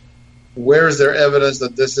where is there evidence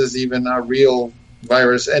that this is even a real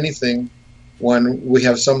virus, anything, when we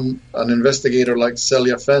have an investigator like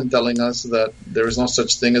Celia Fenn telling us that there is no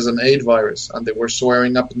such thing as an AIDS virus, and they were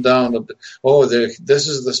swearing up and down that, this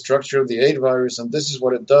is the structure of the AIDS virus, and this is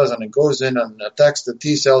what it does, and it goes in and attacks the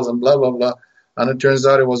T cells and blah, blah, blah. And it turns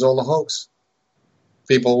out it was all a hoax.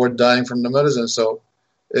 People were dying from the medicine. So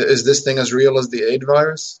is this thing as real as the AIDS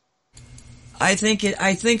virus? I think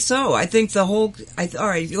so. I think the whole, all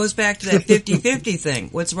right, it goes back to that 50-50 thing.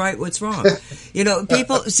 What's right, what's wrong?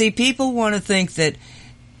 People want to think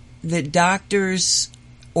that doctors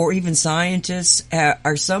or even scientists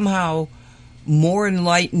are somehow more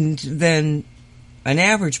enlightened than an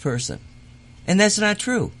average person. And that's not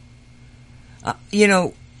true.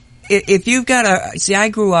 If you've got I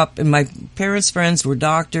grew up and my parents' friends were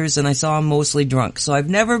doctors and I saw them mostly drunk. So I've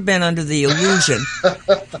never been under the illusion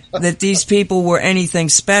that these people were anything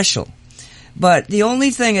special. But the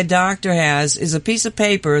only thing a doctor has is a piece of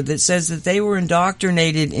paper that says that they were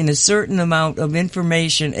indoctrinated in a certain amount of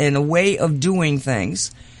information and a way of doing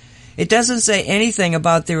things. It doesn't say anything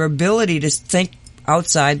about their ability to think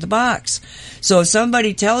outside the box. So if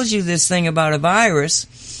somebody tells you this thing about a virus,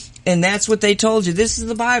 and that's what they told you, this is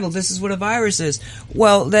the Bible, this is what a virus is,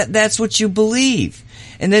 well, that's what you believe.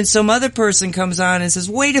 And then some other person comes on and says,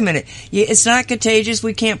 wait a minute, it's not contagious,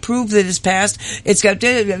 we can't prove that it's passed, it's got,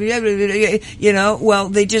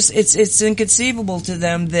 well, it's inconceivable to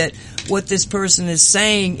them that what this person is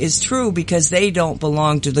saying is true because they don't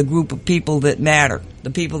belong to the group of people that matter,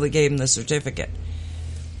 the people that gave them the certificate.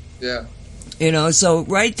 Yeah. So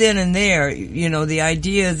right then and there, the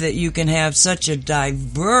idea that you can have such a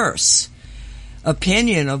diverse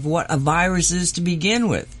opinion of what a virus is to begin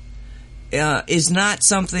with is not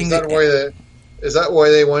something. Is that why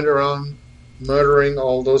they went around murdering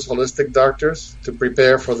all those holistic doctors to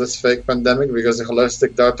prepare for this fake pandemic? Because the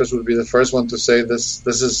holistic doctors would be the first one to say this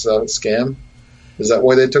is a scam. Is that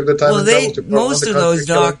why they took the time? Well, most of those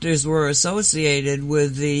doctors were associated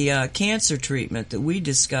with the cancer treatment that we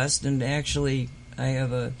discussed, and actually, I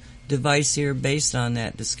have a device here based on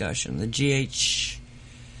that discussion. The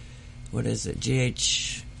what is it?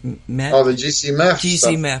 GHMEF? Oh, the GCMEF.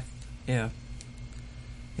 GCMEF.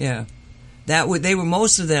 Yeah. They were,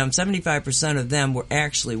 most of them, 75% of them were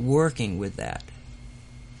actually working with that.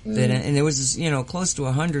 And there was, close to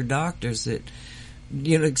 100 doctors that,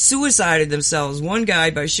 suicided themselves. One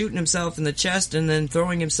guy by shooting himself in the chest and then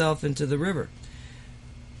throwing himself into the river.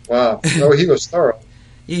 Wow. No, he was thorough.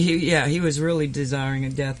 He was really desiring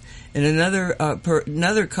of death. And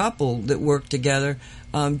another couple that worked together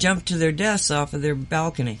jumped to their deaths off of their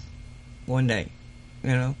balcony one day.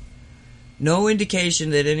 No indication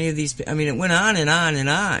that any of these, I mean, it went on and on and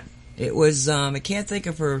on. It was, I can't think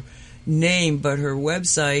of her name, but her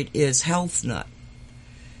website is Health Nut.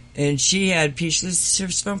 And she had,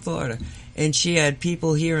 she's from Florida, and she had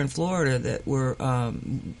people here in Florida that were,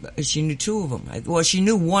 she knew two of them. Well, she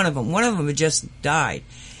knew one of them. One of them had just died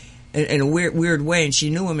in a weird way, and she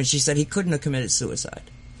knew him, and she said he couldn't have committed suicide.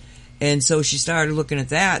 And so she started looking at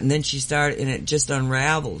that, and then she started, and it just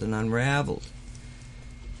unraveled and unraveled.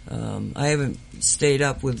 I haven't stayed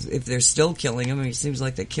up with if they're still killing him. I mean, it seems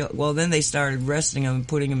like they well, then they started arresting him and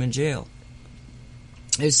putting him in jail.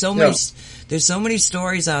 There's so many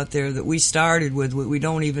stories out there that we started with we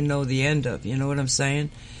don't even know the end of. You know what I'm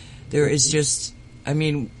saying? There is just, I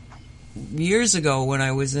mean, years ago when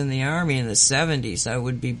I was in the Army in the 70s, I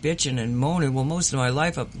would be bitching and moaning, well, most of my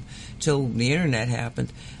life up till the internet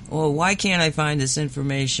happened. Well, why can't I find this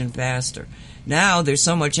information faster? Now there's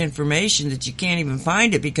so much information that you can't even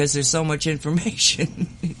find it because there's so much information.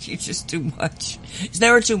 It's just too much. It's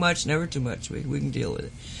never too much, never too much. We can deal with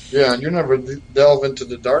it. Yeah, and you never delve into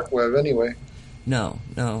the dark web anyway. No.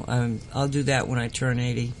 I'll do that when I turn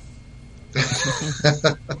 80.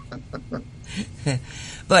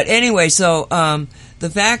 But anyway, so the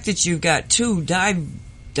fact that you've got two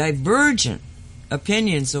divergent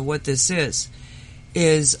opinions of what this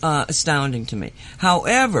is astounding to me.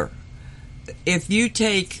 However, if you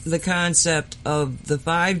take the concept of the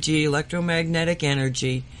 5G electromagnetic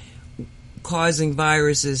energy causing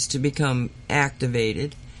viruses to become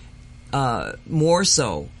activated, more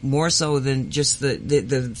so than just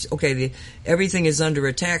everything is under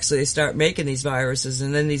attack, so they start making these viruses,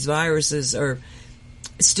 and then these viruses are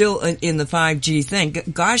still in the 5G thing.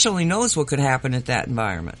 Gosh only knows what could happen at that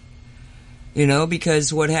environment. You know,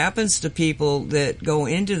 because what happens to people that go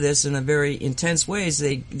into this in a very intense way is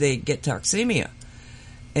they get toxemia.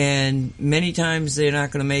 And many times they're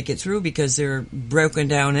not going to make it through because they're broken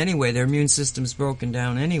down anyway. Their immune system's broken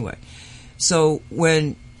down anyway. So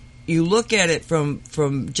when you look at it from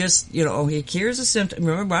just, you know, here's a symptom.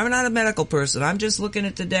 Remember, I'm not a medical person. I'm just looking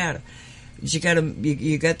at the data.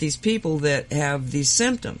 You got these people that have these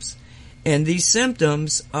symptoms. And these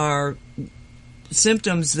symptoms are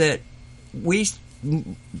symptoms that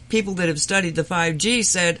people that have studied the 5G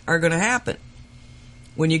said are going to happen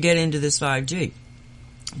when you get into this 5G.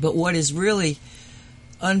 But what is really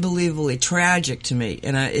unbelievably tragic to me,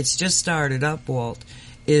 and it's just started up, Walt,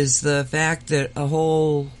 is the fact that I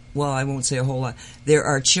won't say a whole lot, there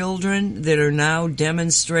are children that are now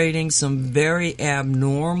demonstrating some very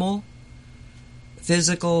abnormal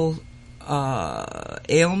physical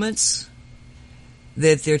ailments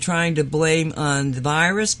that they're trying to blame on the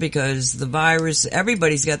virus, because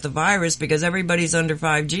everybody's got the virus because everybody's under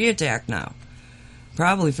 5G attack now.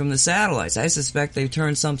 Probably from the satellites. I suspect they've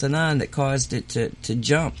turned something on that caused it to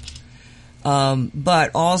jump.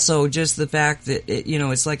 But also just the fact that,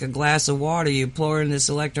 it's like a glass of water. You pour in this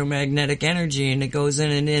electromagnetic energy and it goes in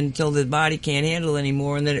and in until the body can't handle it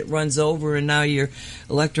anymore, and then it runs over and now you're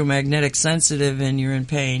electromagnetic sensitive and you're in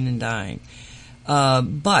pain and dying.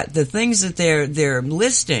 But the things that they're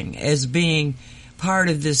listing as being part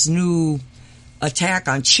of this new attack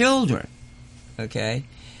on children, okay,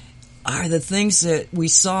 are the things that we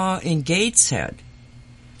saw in Gateshead.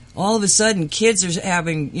 All of a sudden, kids are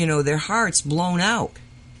having, their hearts blown out.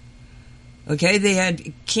 Okay, they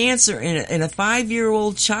had cancer in a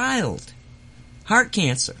 5-year-old child, heart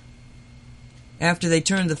cancer, after they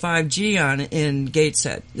turned the 5G on in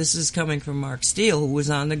Gateshead. This is coming from Mark Steele, who was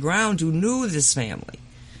on the ground, who knew this family.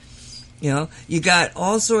 You got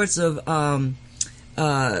all sorts of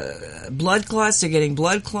blood clots. They're getting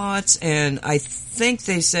blood clots, and I think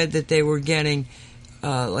they said that they were getting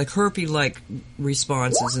like herpes-like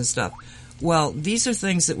responses and stuff. Well, these are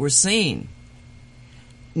things that we're seeing.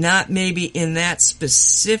 Not maybe in that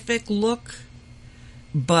specific look,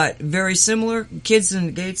 but very similar. Kids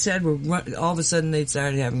in Gateshead all of a sudden they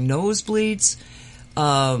started having nosebleeds.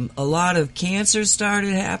 A lot of cancer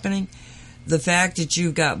started happening. The fact that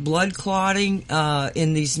you've got blood clotting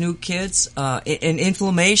in these new kids, and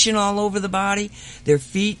inflammation all over the body, their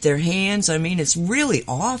feet, their hands. I mean, it's really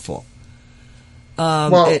awful.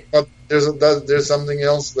 But there's something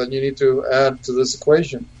else that you need to add to this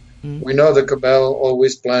equation. Mm-hmm. We know the cabal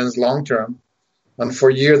always plans long term, and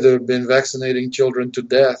for years they've been vaccinating children to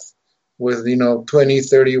death with 20,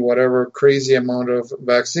 30, whatever crazy amount of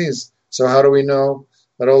vaccines. So how do we know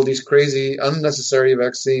that all these crazy unnecessary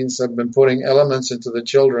vaccines have been putting elements into the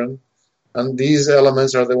children, and these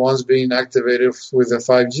elements are the ones being activated with the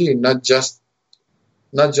 5G, not just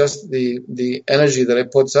the energy that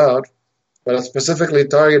it puts out, but specifically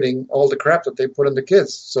targeting all the crap that they put in the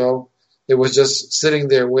kids. So It was just sitting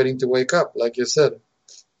there waiting to wake up, like you said.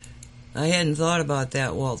 I hadn't thought about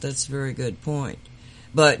that, Walt. That's a very good point.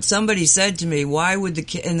 But somebody said to me, why would the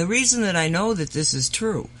kid... And the reason that I know that this is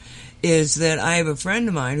true is that I have a friend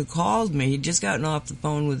of mine who called me. He'd just gotten off the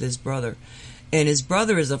phone with his brother. And his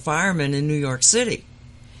brother is a fireman in New York City.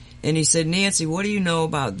 And he said, Nancy, what do you know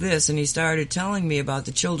about this? And he started telling me about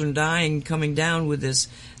the children dying, coming down with this.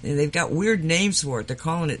 And they've got weird names for it. They're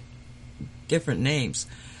calling it different names.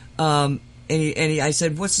 I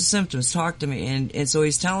said, what's the symptoms? Talk to me. And so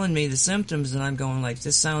he's telling me the symptoms, and I'm going like,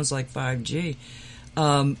 this sounds like 5G.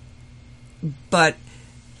 But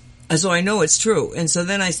so I know it's true. And so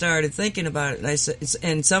then I started thinking about it, and I said,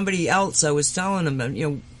 and somebody else, I was telling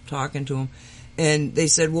them, talking to him, and they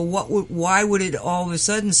said, well, why would it all of a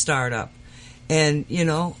sudden start up? And,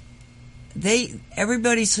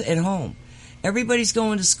 everybody's at home. Everybody's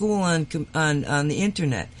going to school on the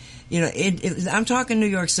internet. I'm talking New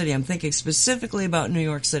York City. I'm thinking specifically about New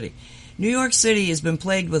York City. New York City has been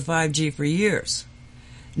plagued with 5G for years.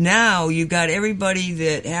 Now you've got everybody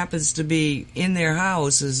that happens to be in their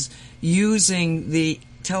houses using the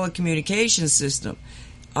telecommunication system.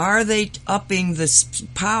 Are they upping the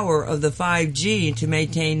power of the 5G to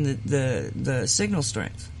maintain the signal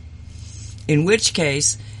strength? In which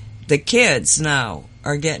case, the kids now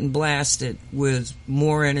are getting blasted with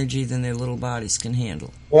more energy than their little bodies can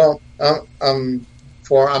handle. Well, I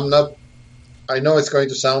know it's going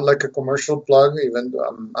to sound like a commercial plug, even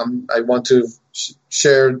though I want to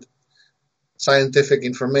share scientific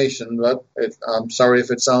information, but I'm sorry if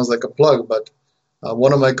it sounds like a plug, but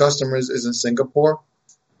one of my customers is in Singapore,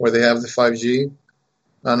 where they have the 5G,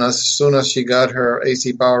 and as soon as she got her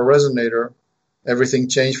AC power resonator, everything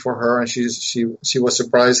changed for her, and she was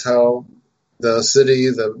surprised how the city,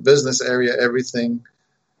 the business area, everything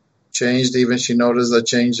changed. Even she noticed a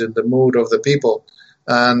change in the mood of the people.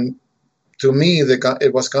 And to me,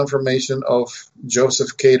 it was confirmation of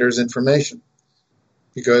Joseph Cater's information,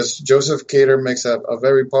 because Joseph Cater makes a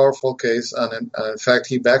very powerful case, and in fact,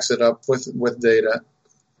 he backs it up with data,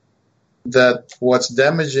 that what's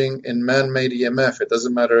damaging in man-made EMF, it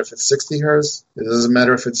doesn't matter if it's 60 hertz, it doesn't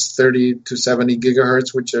matter if it's 30 to 70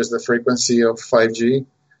 gigahertz, which is the frequency of 5G,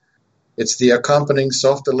 it's the accompanying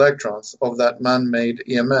soft electrons of that man-made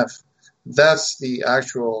EMF. That's the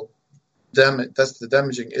actual damage. That's the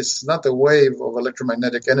damaging. It's not the wave of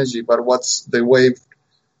electromagnetic energy, but what's the wave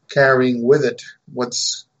carrying with it.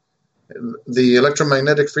 What's the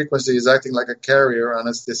electromagnetic frequency is acting like a carrier, and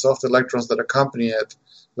it's the soft electrons that accompany it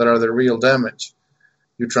that are the real damage.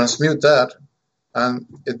 You transmute that, and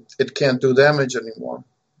it can't do damage anymore.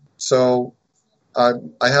 So I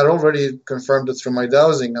had already confirmed it through my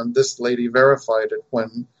dowsing, and this lady verified it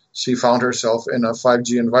when she found herself in a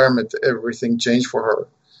 5G environment. Everything changed for her,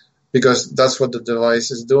 because that's what the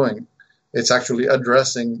device is doing. It's actually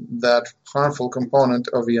addressing that harmful component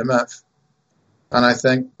of EMF. And I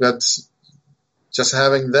think that's just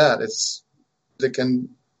having that. They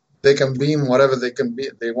can beam whatever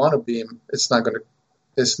they want to beam. It's not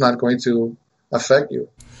going to affect you.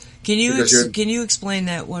 Can you explain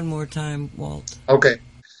that one more time, Walt? Okay.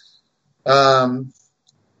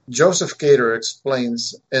 Joseph Cater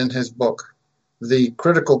explains in his book the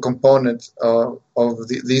critical component of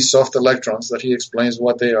these soft electrons, that he explains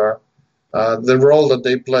what they are, the role that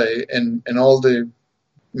they play in all the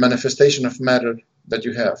manifestation of matter that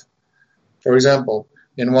you have. For example,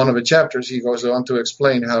 in one of the chapters, he goes on to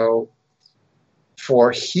explain how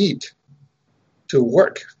for heat to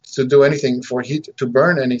work, to do anything, for heat to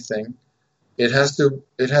burn anything, it has to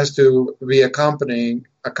be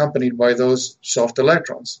accompanied by those soft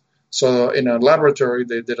electrons. So in a laboratory,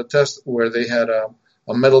 they did a test where they had a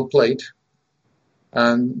metal plate,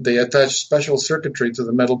 and they attached special circuitry to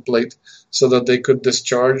the metal plate so that they could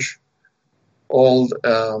discharge all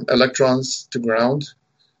electrons to ground.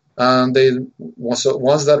 And once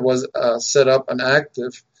that was set up and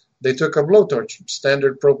active, they took a blowtorch,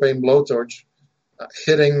 standard propane blowtorch,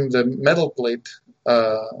 hitting the metal plate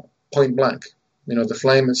point blank. The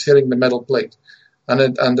flame is hitting the metal plate,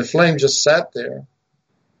 and the flame just sat there,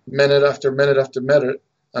 minute after minute after minute,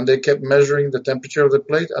 and they kept measuring the temperature of the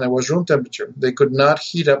plate, and it was room temperature. They could not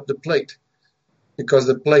heat up the plate because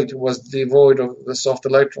the plate was devoid of the soft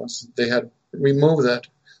electrons. They had removed that,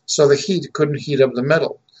 so the heat couldn't heat up the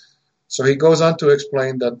metal. So he goes on to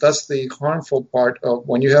explain that that's the harmful part of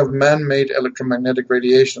when you have man-made electromagnetic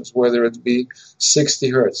radiations, whether it be 60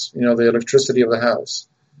 hertz, the electricity of the house,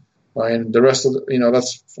 and the rest of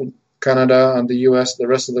that's Canada and the US. The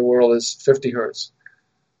rest of the world is 50 hertz.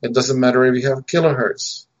 It doesn't matter if you have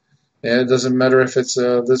kilohertz. It doesn't matter if it's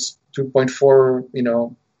this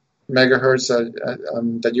 2.4 megahertz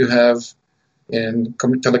that you have in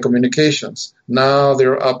telecommunications. Now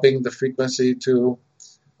they're upping the frequency to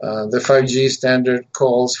the 5G standard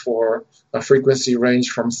calls for a frequency range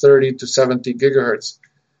from 30 to 70 gigahertz.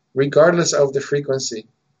 Regardless of the frequency,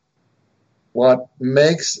 what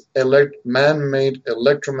makes man-made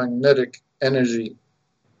electromagnetic energy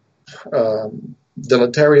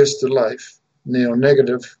deleterious to life,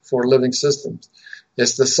 negative for living systems,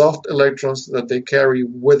 is the soft electrons that they carry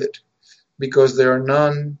with it, because they're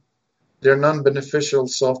non-beneficial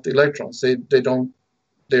soft electrons.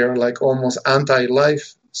 They're like almost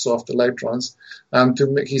anti-life soft electrons.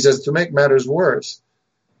 He says, to make matters worse,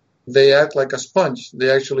 they act like a sponge.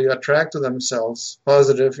 They actually attract to themselves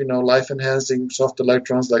positive, life-enhancing soft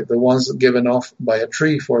electrons, like the ones given off by a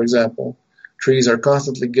tree, for example. Trees are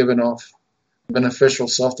constantly giving off beneficial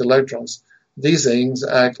soft electrons. These things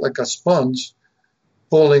act like a sponge,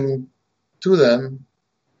 pulling to them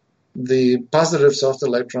the positive soft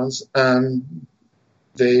electrons, and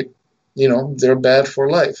they're bad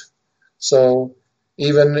for life. So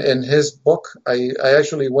even in his book, I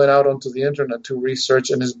actually went out onto the internet to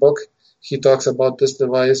research. In his book, he talks about this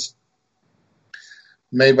device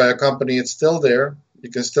made by a company. It's still there. You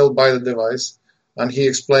can still buy the device. And he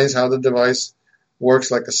explains how the device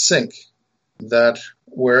works like a sink, that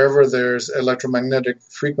wherever there's electromagnetic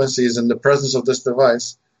frequencies in the presence of this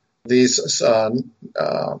device, these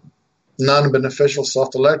non-beneficial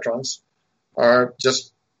soft electrons are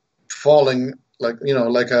just falling like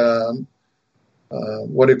a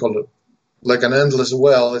like an endless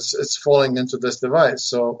well. It's falling into this device.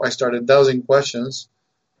 So I started dowsing questions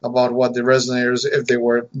about what the resonators, if they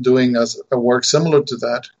were doing a work similar to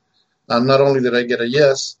that. And not only did I get a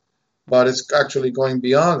yes, but it's actually going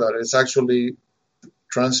beyond that. It's actually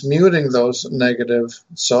transmuting those negative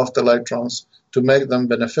soft electrons to make them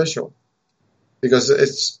beneficial, because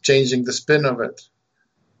it's changing the spin of it,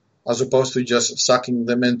 as opposed to just sucking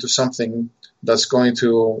them into something that's going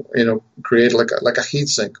to, create like a heat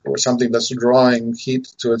sink, or something that's drawing heat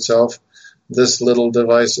to itself. This little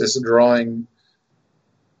device is drawing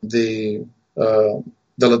the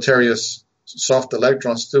deleterious soft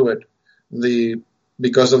electrons to it.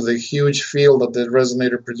 Because of the huge field that the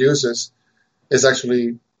resonator produces, is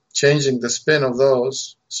actually changing the spin of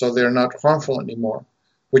those so they're not harmful anymore,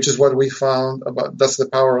 which is what we found about. That's the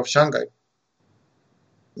power of Shanghai.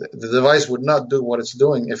 The device would not do what it's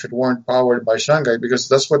doing if it weren't powered by Shanghai, because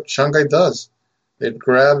that's what Shanghai does. It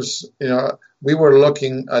grabs, we were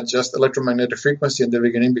looking at just electromagnetic frequency in the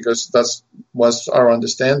beginning because that was our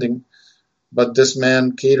understanding. But this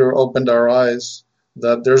man, Keter, opened our eyes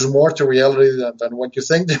that there's more to reality than what you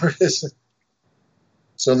think there is.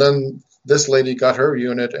 So then this lady got her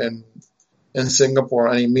unit in Singapore,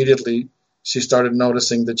 and immediately she started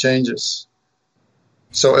noticing the changes.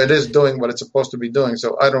 So it is doing what it's supposed to be doing.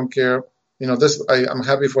 So I don't care. I'm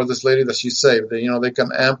happy for this lady that she's saved. They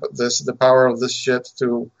can amp the power of this shit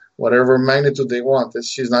to whatever magnitude they want.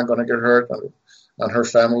 She's not going to get hurt, and her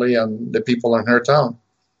family and the people in her town.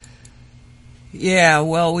 Yeah,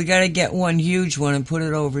 well, we got to get one huge one and put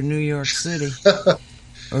it over New York City,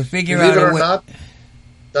 or figure Believe out it a or way. not,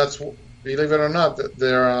 believe it or not,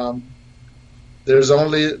 there's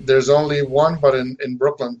only one, but in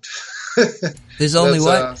Brooklyn. There's only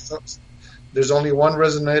what? There's only one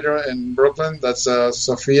resonator in Brooklyn. That's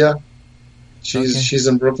Sophia. She's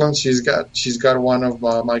in Brooklyn. She's got one of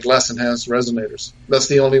my glass enhanced resonators. That's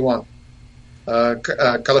the only one.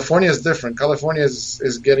 California is different. California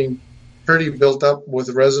is getting pretty built up with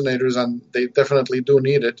resonators, and they definitely do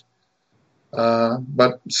need it.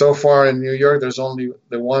 But so far in New York, there's only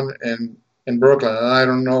the one in Brooklyn, and I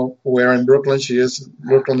don't know where in Brooklyn she is.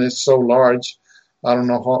 Brooklyn is so large. I don't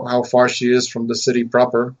know how far she is from the city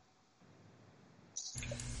proper.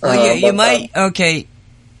 Well, you might. Okay,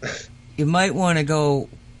 you might want to go.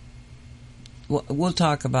 We'll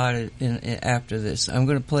talk about it after this. I'm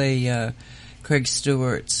going to play Craig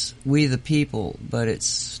Stewart's "We the People," but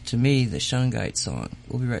it's, to me, the Shungite song.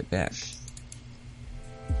 We'll be right back.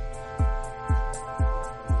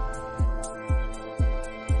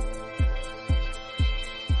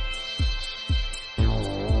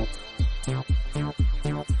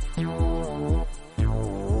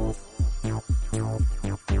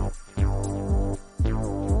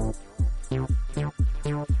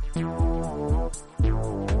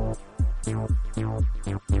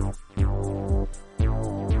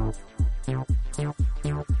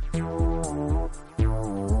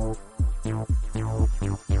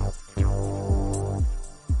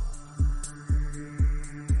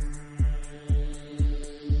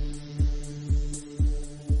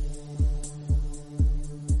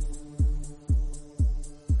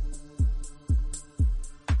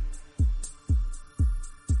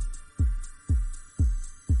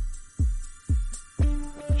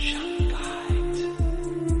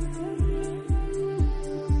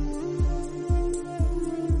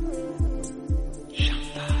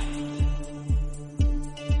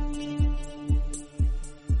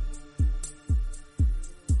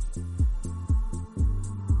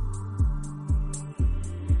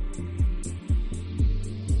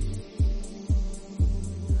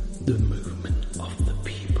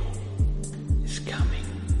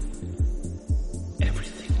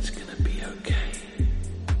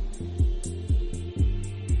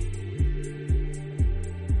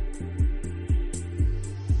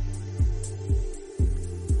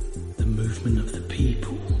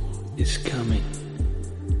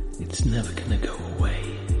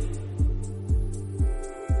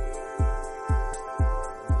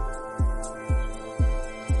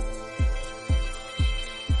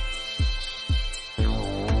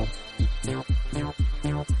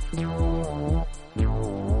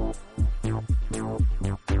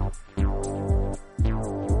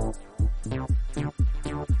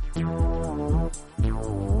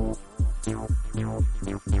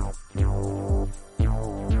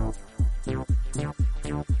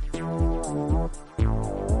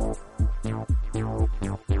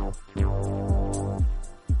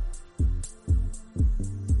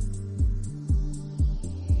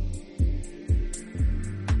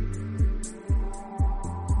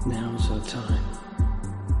 Now's our time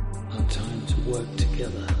to work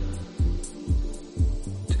together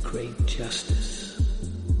to create justice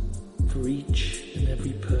for each and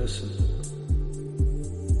every person.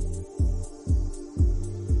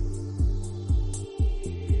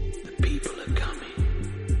 The people are coming.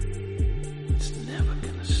 It's never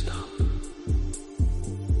gonna stop.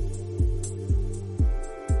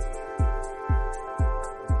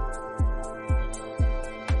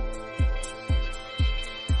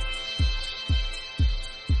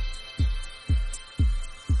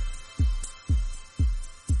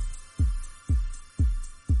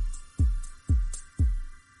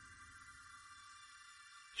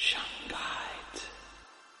 Shanghai.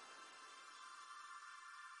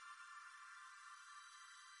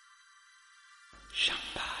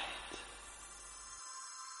 Shanghai.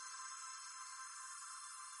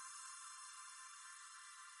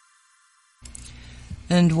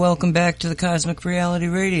 And welcome back to the Cosmic Reality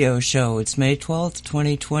Radio Show. It's May 12th,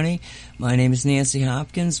 2020. My name is Nancy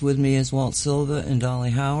Hopkins. With me is Walt Silva and Dolly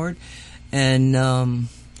Howard. And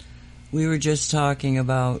we were just talking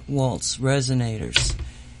about Walt's resonators.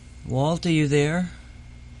 Walt, are you there?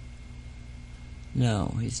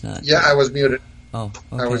 No, he's not. Yeah, I was muted. Oh,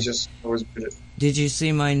 okay. I was muted. Did you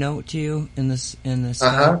see my note to you in this?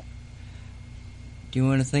 Uh-huh. Do you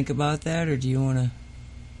want to think about that, or do you want to?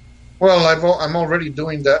 Well, I'm already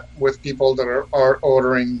doing that with people that are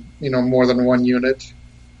ordering, more than one unit.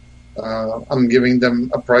 I'm giving them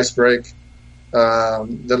a price break.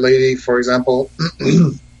 The lady, for example,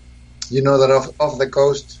 that off the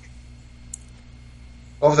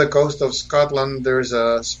coast of Scotland, there's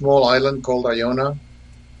a small island called Iona.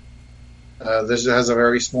 This has a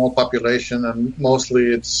very small population, and mostly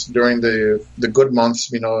it's during the good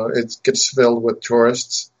months. It gets filled with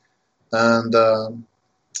tourists. And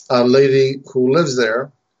a lady who lives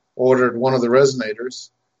there ordered one of the resonators,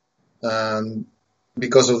 and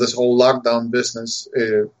because of this whole lockdown business,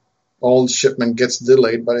 all shipment gets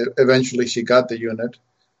delayed. But eventually, she got the unit.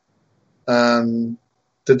 And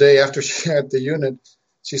the day after she had the unit,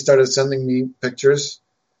 she started sending me pictures,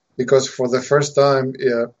 because for the first time,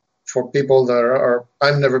 for people that are,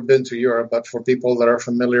 I've never been to Europe, but for people that are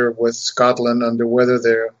familiar with Scotland and the weather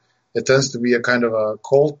there, it tends to be a kind of a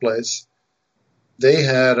cold place. They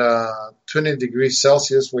had 20 degrees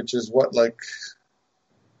Celsius, which is what is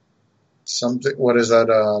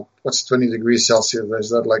that? What's 20 degrees Celsius? Is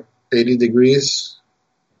that like 80 degrees?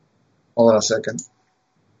 Hold on a second.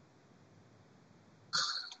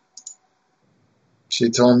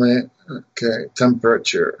 She told me, okay,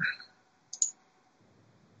 temperature.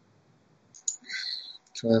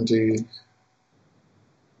 20.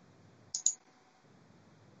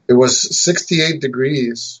 It was 68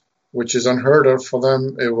 degrees, which is unheard of for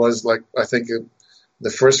them. It was the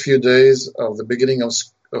first few days of the beginning of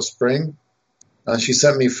spring. And she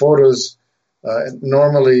sent me photos.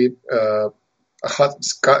 Normally,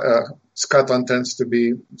 Scotland tends to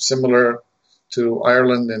be similar to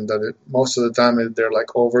Ireland in that most of the time they're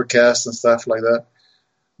like overcast and stuff like that.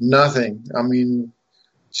 Nothing. I mean,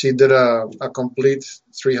 she did a complete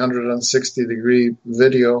 360 degree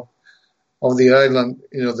video of the island.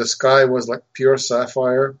 The sky was like pure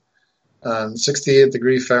sapphire and 68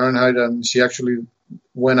 degree Fahrenheit. And she actually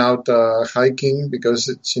went out hiking because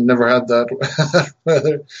she never had that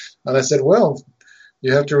weather. And I said, well,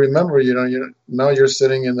 you have to remember, now you're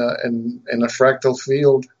sitting in a fractal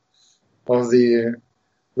field of the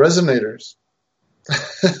resonators.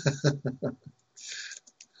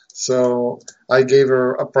 So I gave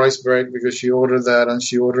her a price break because she ordered that, and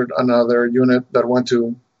she ordered another unit that went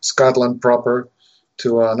to Scotland proper,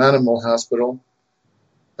 to an animal hospital.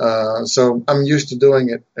 So I'm used to doing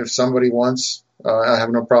it. If somebody wants, I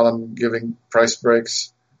have no problem giving price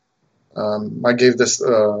breaks. I gave this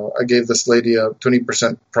lady a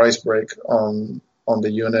 20% price break on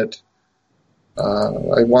the unit.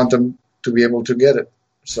 I want them to be able to get it.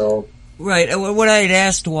 So. Right. What I had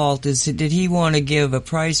asked Walt is, did he want to give a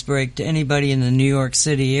price break to anybody in the New York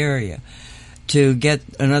City area to get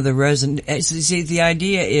another resident? See, the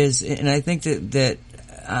idea is, and I think that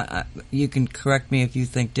you can correct me if you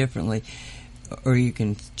think differently, or you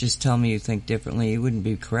can just tell me you think differently. You wouldn't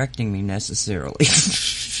be correcting me necessarily.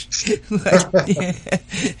 But,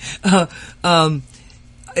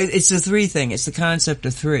 it's the three thing. It's the concept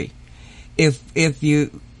of three. If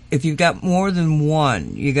you've got more than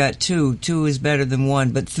one, you got two. Two is better than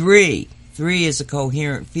one, but three is a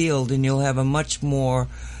coherent field, and you'll have a much more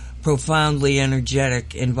profoundly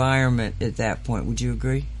energetic environment at that point. Would you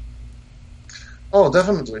agree? Oh,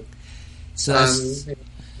 definitely. So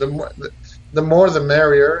the more the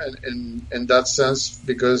merrier in that sense,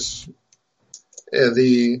 because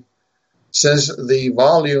since the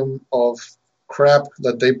volume of crap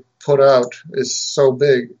that they put out is so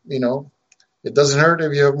big, it doesn't hurt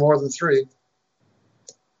if you have more than three.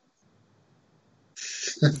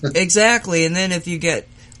 Exactly, and then if you get,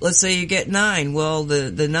 let's say you get 9, well,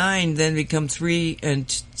 the 9 then become 3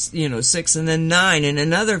 and 6 and then 9 in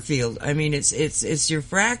another field. I mean, it's your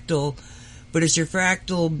fractal, but it's your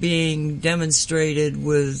fractal being demonstrated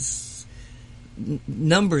with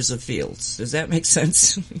numbers of fields. Does that make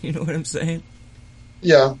sense? You know what I'm saying?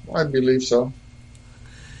 Yeah, I believe so.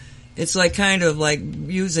 It's like kind of like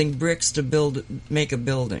using bricks to make a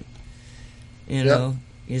building.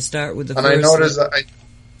 You start with the and first.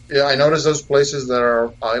 And I noticed those places that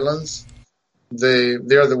are islands. They're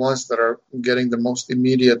the ones that are getting the most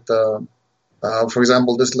immediate. For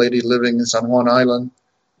example, this lady living in San Juan Island,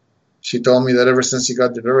 she told me that ever since she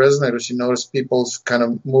got the resonator, she noticed people's kind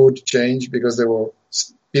of mood change because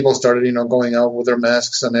people started, going out with their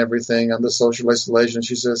masks and everything and the social isolation.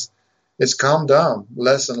 She says it's calmed down.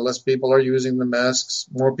 Less and less people are using the masks.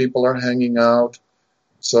 More people are hanging out.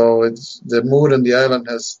 So the mood in the island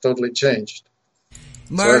has totally changed.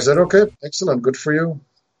 Mark, so I said, okay, excellent, good for you.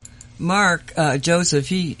 Mark, Joseph,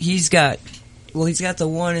 he's got the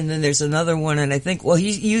one, and then there's another one, and I think,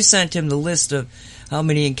 you sent him the list of how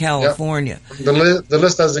many in California. Yep. The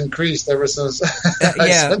list has increased ever since.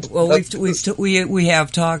 We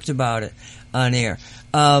have talked about it on air,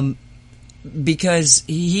 because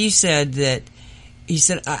he says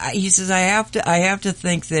I have to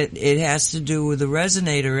think that it has to do with the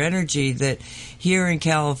resonator energy, that here in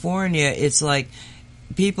California it's like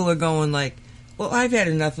people are going like, well, I've had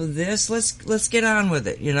enough of this. Let's get on with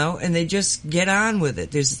it, and they just get on with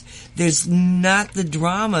it. There's not the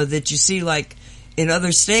drama that you see like in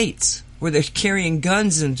other states where they're carrying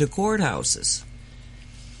guns into courthouses.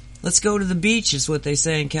 Let's go to the beach is what they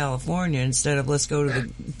say in California instead of let's go to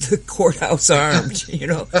the courthouse armed,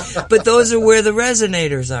 But those are where the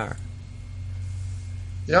resonators are.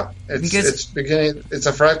 Yeah, it's beginning. It's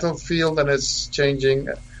a fractal field and it's changing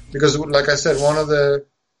because, like I said, one of the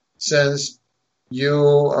since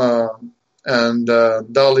you and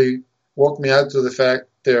Dolly walked me out to the fact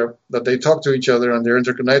that they talk to each other and they're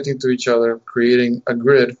interconnecting to each other, creating a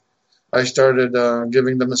grid. I started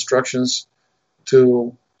giving them instructions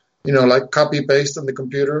to, like copy paste on the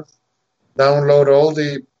computer, download all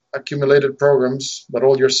the accumulated programs that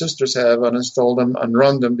all your sisters have and install them and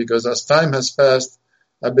run them, because as time has passed,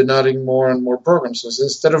 I've been adding more and more programs. So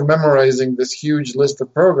instead of memorizing this huge list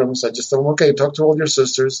of programs, I just told them, okay, talk to all your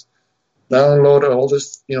sisters, download all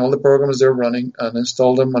this, all the programs they're running and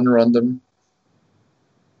install them and run them.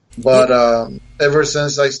 But ever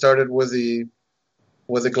since I started with the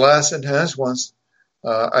glass enhanced ones,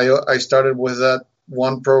 I started with that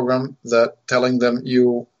one program that telling them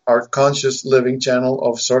you are conscious living channel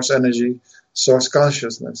of source energy, source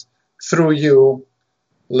consciousness. Through you,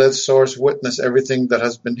 let source witness everything that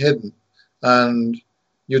has been hidden. And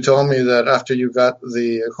you told me that after you got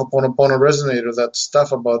the Ho'oponopono resonator, that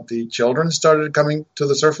stuff about the children started coming to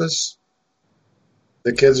the surface,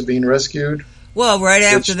 the kids being rescued. Well, right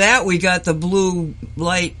after that, we got the blue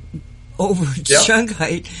light over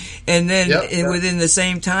Shungite, and then within the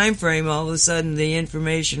same time frame, all of a sudden, the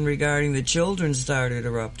information regarding the children started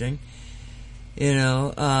erupting.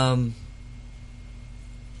 There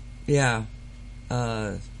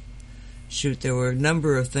were a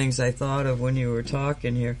number of things I thought of when you were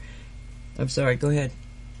talking here. I'm sorry, go ahead.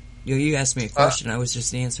 You asked me a question, I was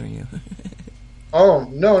just answering you. Oh,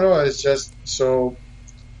 no, it's just so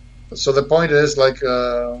the point is like,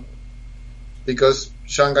 because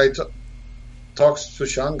Shungite talks to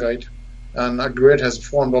Shungite and a grid has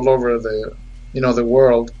formed all over the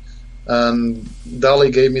world, and Dolly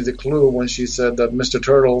gave me the clue when she said that Mr.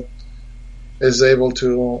 Turtle is able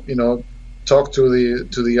to, talk to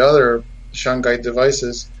the other Shungite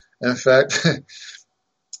devices. In fact,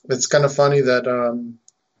 it's kind of funny that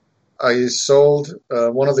I sold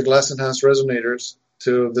one of the glass enhanced resonators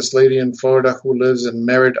to this lady in Florida who lives in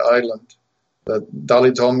Merritt Island. That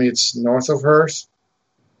Dolly told me it's north of hers.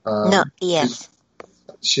 Yes.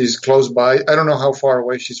 She's close by. I don't know how far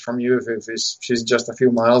away she's from you, if she's just a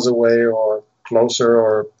few miles away or closer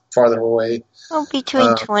or farther away. Well,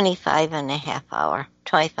 between 25 minutes and a half hour.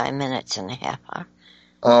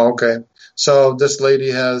 Oh, okay. So this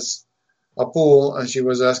lady has a pool, and she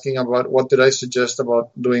was asking about what did I suggest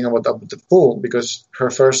about doing about the pool, because her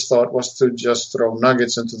first thought was to just throw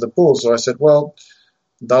nuggets into the pool. So I said, well,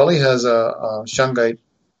 Dolly has a Shanghai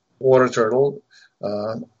water turtle.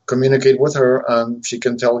 Communicate with her, and she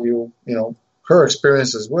can tell you, her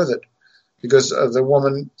experiences with it. Because the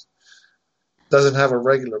woman doesn't have a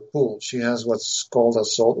regular pool. She has what's called a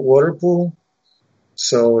saltwater pool.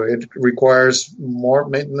 So it requires more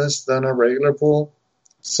maintenance than a regular pool.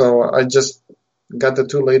 So I just got the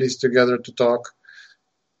two ladies together to talk.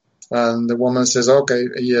 And the woman says, okay,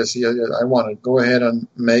 yes, I want it. Go ahead and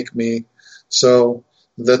make me. So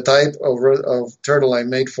the type of turtle I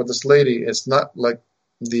made for this lady is not like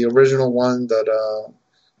the original one that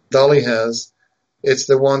Dolly has. It's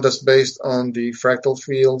the one that's based on the fractal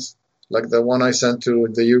fields, like the one I sent to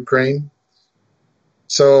the Ukraine.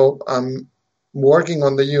 So I'm working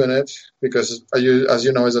on the unit because, as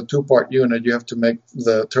you know, it's a two-part unit. You have to make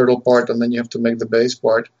the turtle part, and then you have to make the base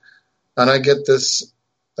part. And I get this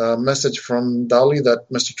message from Dolly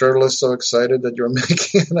that Mr. Turtle is so excited that you're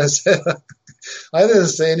making. And I said, I didn't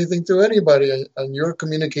say anything to anybody, and you're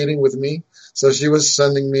communicating with me. So she was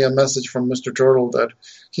sending me a message from Mr. Turtle that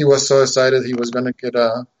he was so excited he was going to get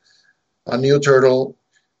a new turtle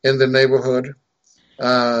in the neighborhood.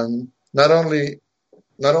 Not only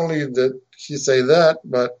did he say that,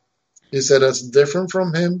 but he said it's different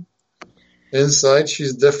from him. Inside,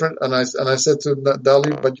 she's different. And I said to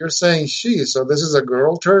Dolly, but you're saying she, so this is a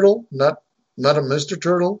girl turtle, not a Mr.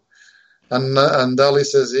 Turtle. And Dolly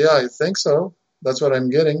says, yeah, I think so. That's what I'm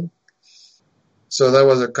getting. So that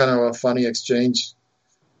was a kind of a funny exchange.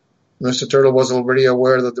 Mr. Turtle was already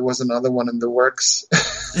aware that there was another one in the works.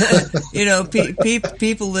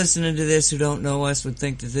 People listening to this who don't know us would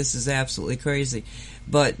think that this is absolutely crazy.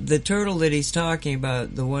 But the turtle that he's talking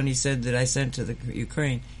about, the one he said that I sent to the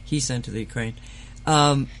Ukraine, he sent to the Ukraine,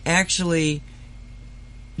 actually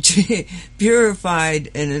purified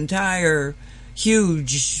an entire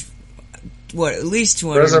huge, at least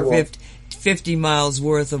 250 miles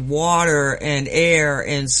worth of water and air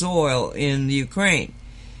and soil in the Ukraine.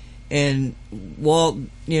 And Walt,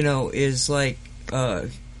 is like a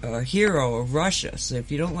hero of Russia. So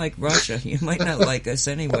if you don't like Russia, you might not like us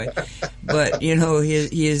anyway. But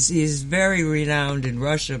he's very renowned in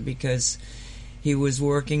Russia because he was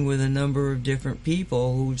working with a number of different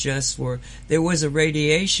people who just were. There was a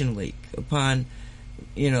radiation leak upon,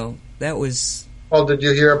 that was. Well, did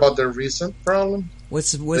you hear about the recent problem?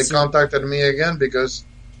 They contacted me again because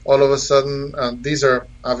all of a sudden these are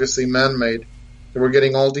obviously man-made. They were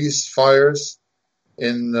getting all these fires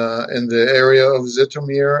in the area of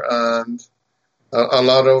Zitomir, and a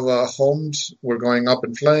lot of homes were going up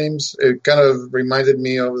in flames. It kind of reminded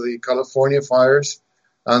me of the California fires,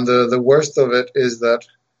 and the worst of it is that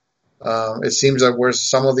it seems that where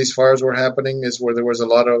some of these fires were happening is where there was a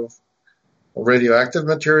lot of radioactive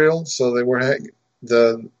material. So they were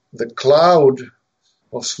the cloud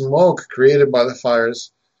of smoke created by the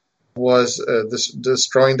fires was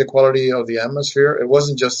destroying the quality of the atmosphere. It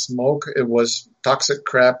wasn't just smoke, it was toxic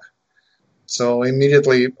crap. So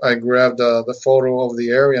immediately I grabbed the photo of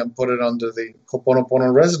the area and put it under the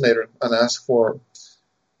Ho'oponopono resonator and asked for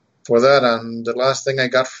that. And the last thing I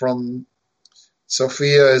got from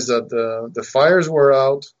Sophia is that the fires were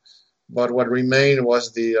out, but what remained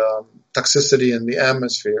was the toxicity in the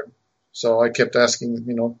atmosphere. So I kept asking,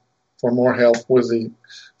 for more help with the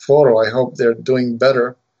photo. I hope they're doing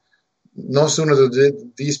better. No sooner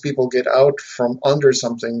did these people get out from under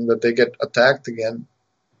something that they get attacked again.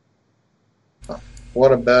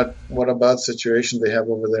 What a bad situation they have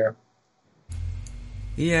over there.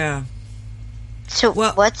 Yeah. So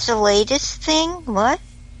what's the latest thing? What?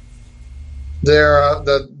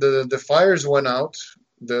 The fires went out.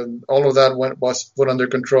 All of that was put under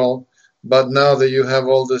control. But now that you have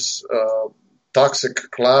all this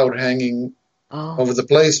toxic cloud hanging over the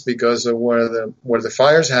place because of where the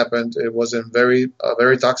fires happened, it was in a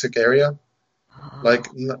very toxic area.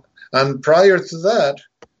 And prior to that,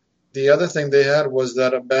 the other thing they had was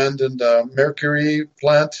that abandoned mercury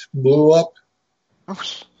plant blew up,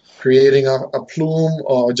 creating a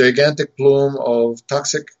gigantic plume of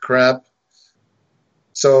toxic crap.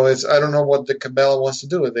 So I don't know what the cabal wants to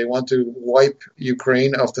do. They want to wipe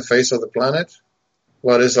Ukraine off the face of the planet.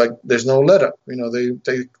 Well, it's like there's no let up.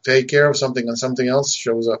 They take care of something and something else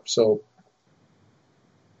shows up. So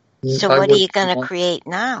what are you going to create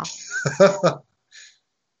now?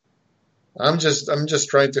 I'm just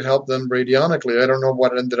trying to help them radionically. I don't know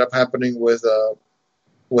what ended up happening with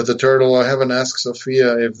the turtle. I haven't asked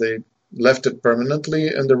Sophia if they left it permanently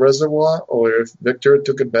in the reservoir or if Victor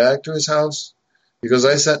took it back to his house. because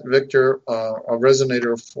I sent Victor a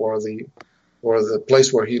resonator for the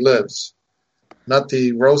place where he lives, not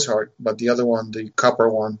the rose heart, but the other one, the copper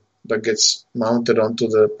one that gets mounted onto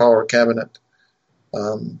the power cabinet.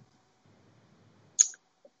 I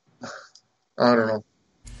don't know.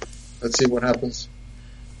 Let's see what happens.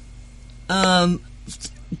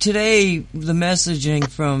 Today, the messaging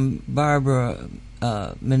from Barbara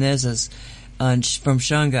Menezes from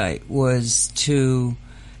Shanghai was to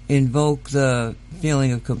invoke the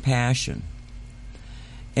feeling of compassion,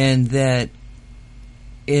 and that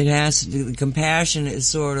the compassion is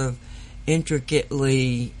sort of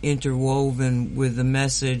intricately interwoven with the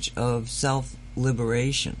message of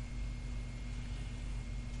self-liberation.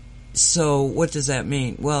 So what does that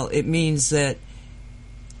mean? Well, it means that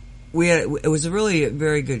it was a really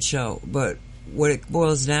very good show, but what it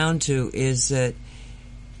boils down to is that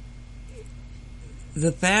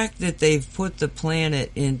the fact that they've put the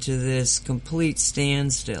planet into this complete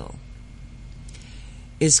standstill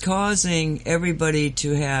is causing everybody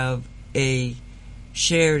to have a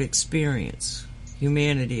shared experience,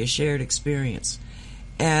 humanity, a shared experience,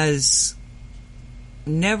 as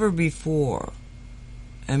never before.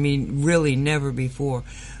 I mean, really never before.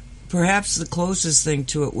 Perhaps the closest thing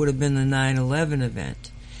to it would have been the 9/11 event.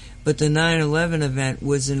 But the 9/11 event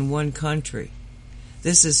was in one country.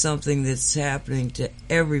 This is something that's happening to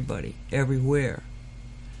everybody, everywhere.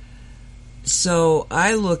 So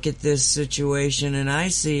I look at this situation and I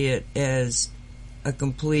see it as a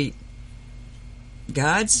complete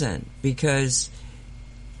godsend, because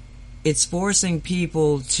it's forcing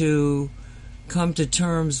people to come to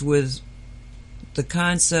terms with the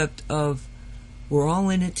concept of we're all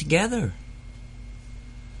in it together.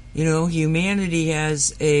 You know, humanity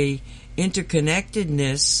has a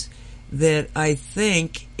interconnectedness that I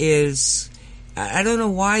think is, I don't know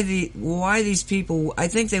why these people, I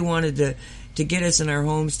think they wanted to get us in our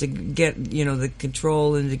homes, to get, the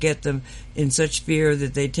control, and to get them in such fear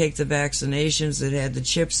that they take the vaccinations that had the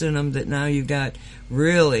chips in them, that now you've got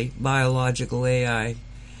really biological AI.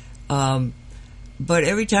 But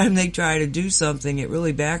every time they try to do something, it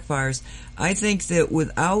really backfires. I think that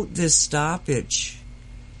without this stoppage,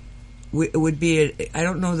 it would be I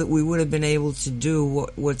don't know that we would have been able to do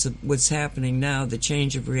what's happening now, the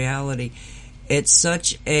change of reality, at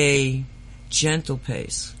such a gentle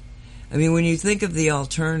pace. I mean, when you think of the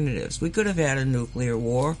alternatives, we could have had a nuclear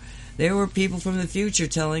war. There were people from the future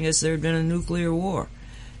telling us there had been a nuclear war.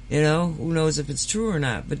 Who knows if it's true or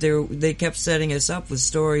not, but they kept setting us up with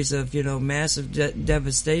stories of, massive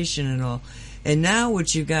devastation and all. And now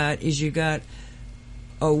what you got is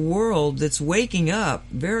a world that's waking up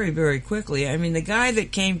very, very quickly. I mean, the guy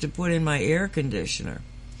that came to put in my air conditioner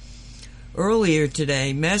earlier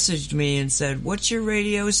today messaged me and said, "What's your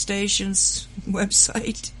radio station's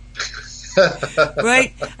website?"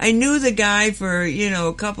 Right? I knew the guy for,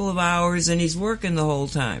 a couple of hours, and he's working the whole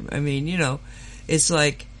time. I mean, it's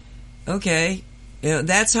like, okay,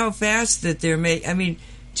 that's how fast that they're making. I mean,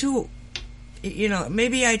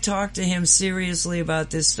 maybe I talked to him seriously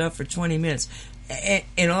about this stuff for 20 minutes,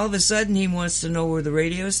 and all of a sudden he wants to know where the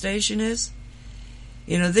radio station is.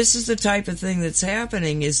 This is the type of thing that's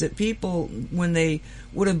happening, is that people, when they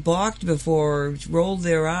would have balked before, or rolled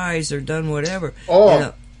their eyes, or done whatever.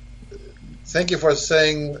 Thank you for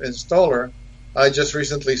saying installer. I just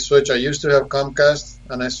recently switched. I used to have Comcast,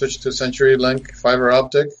 and I switched to CenturyLink fiber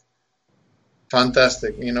optic.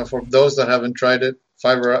 Fantastic. For those that haven't tried it,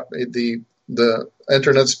 the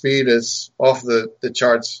internet speed is off the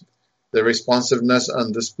charts, the responsiveness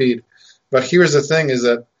and the speed. But here's the thing, is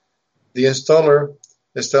that the installer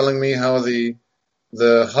is telling me how the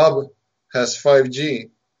hub has 5G.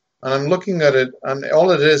 And I'm looking at it, and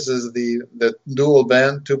all it is the dual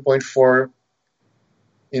band, 2.4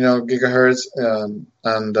 gigahertz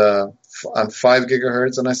and 5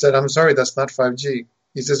 gigahertz. And I said, "I'm sorry, that's not 5G."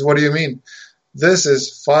 He says, "What do you mean?" This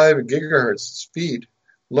is 5 gigahertz speed.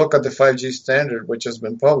 Look at the 5G standard, which has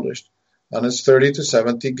been published, and it's 30 to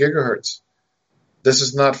 70 gigahertz. This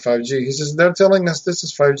is not 5G. He says, "They're telling us this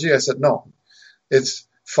is 5G." I said, "No, it's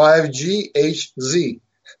 5GHz,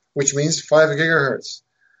 which means 5 gigahertz.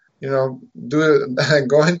 Go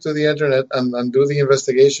into the internet and do the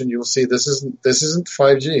investigation. You'll see this isn't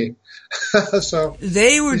 5G. So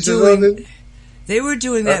they were doing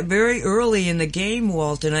that very early in the game,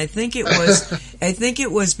 Walt, and I think it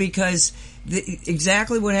was because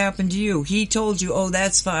exactly what happened to you. He told you, "Oh,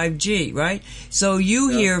 that's 5G," right? So you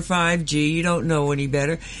hear 5G, you don't know any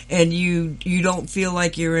better, and you don't feel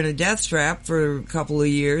like you're in a death trap for a couple of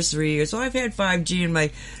years, 3 years. "Oh, I've had 5G in my,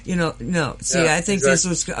 no." See, I think this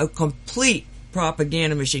was a complete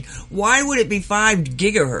propaganda machine. Why would it be 5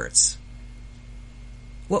 gigahertz?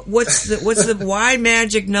 What's the why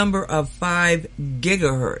magic number of 5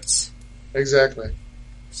 gigahertz? Exactly.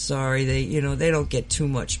 Sorry, they don't get too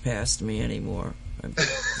much past me anymore. I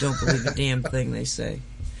don't believe a damn thing they say.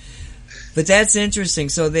 But that's interesting.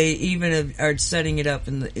 So they even are setting it up,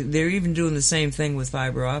 and they're even doing the same thing with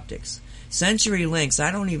fiber optics. Century Links,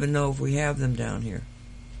 I don't even know if we have them down here.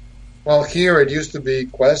 Well, here it used to be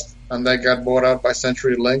Quest, and they got bought out by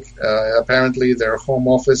CenturyLink. Apparently their home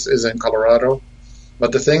office is in Colorado.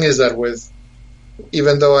 But the thing is that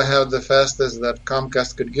even though I have the fastest that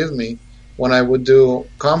Comcast could give me, when I would do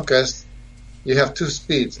Comcast, you have 2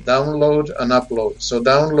 speeds, download and upload. So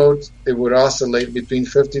download, it would oscillate between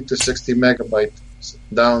 50 to 60 megabytes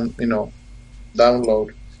download.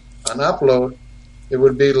 And upload, it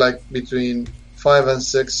would be like between 5 and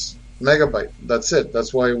 6 megabyte. That's it.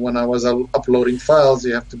 That's why when I was uploading files,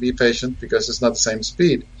 you have to be patient because it's not the same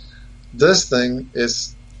speed. This thing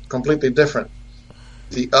is completely different.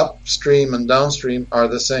 The upstream and downstream are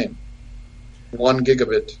the same. 1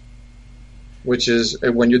 gigabit, which is,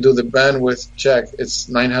 when you do the bandwidth check, it's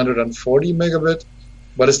 940 megabit,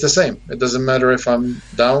 but it's the same. It doesn't matter if I'm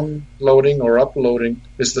downloading or uploading,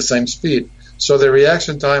 it's the same speed. So the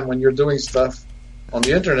reaction time when you're doing stuff on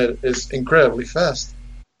the internet is incredibly fast.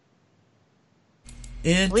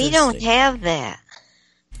 We don't have that.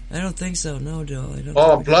 I don't think so. No,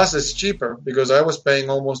 Joe. Plus it's cheaper because I was paying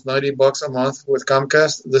almost $90 a month with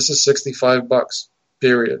Comcast. This is $65,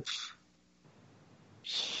 period.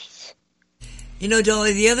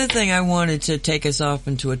 Dolly, the other thing I wanted to take us off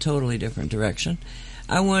into a totally different direction.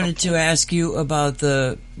 I wanted to ask you about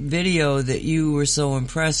the video that you were so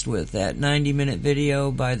impressed with, that 90-minute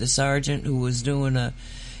video by the sergeant who was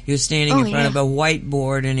he was standing in front of a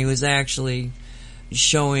whiteboard and he was actually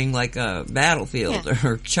showing like a battlefield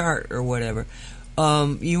or chart or whatever.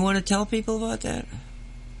 You want to tell people about that?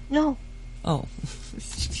 No. Oh.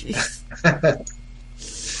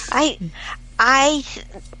 I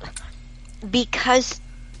because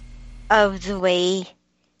of the way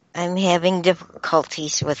I'm having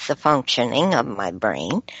difficulties with the functioning of my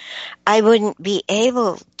brain, I wouldn't be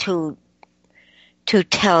able to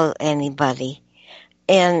tell anybody.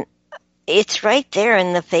 And it's right there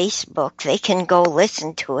in the Facebook. They can go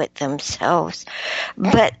listen to it themselves.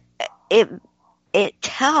 But it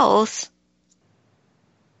tells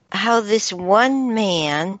how this one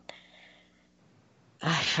man,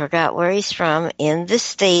 I forgot where he's from, in the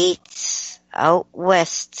States, out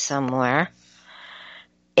west somewhere,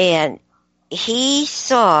 and he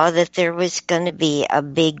saw that there was going to be a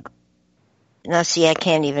big, now see, I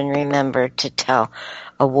can't even remember to tell,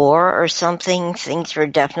 a war or something. Things were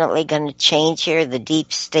definitely going to change here. The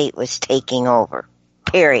deep state was taking over,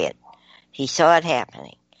 period. He saw it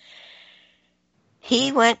happening.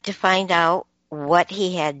 He went to find out what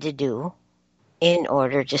he had to do in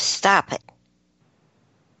order to stop it.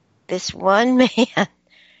 This one man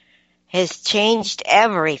has changed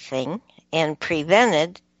everything and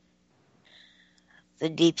prevented the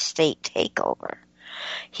deep state takeover.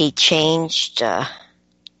 He changed,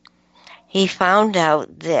 he found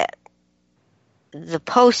out that the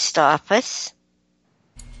post office...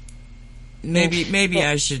 Maybe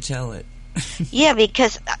I should tell it. Yeah,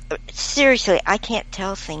 because seriously, I can't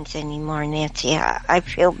tell things anymore, Nancy. I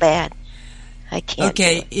feel bad. I can't.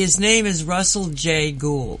 Okay, his name is Russell J.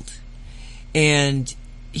 Gould, and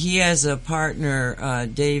he has a partner,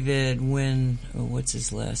 David Wynn. Oh, what's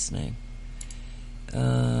his last name?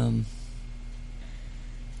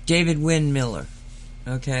 David Wynn Miller.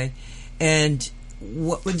 Okay, and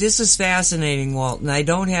this is fascinating, Walt, and I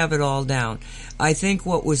don't have it all down. I think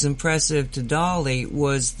what was impressive to Dolly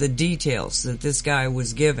was the details that this guy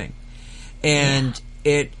was giving. And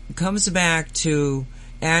it comes back to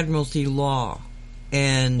Admiralty law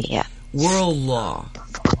and world law.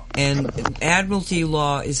 And Admiralty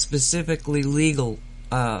law is specifically legal.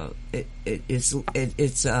 It's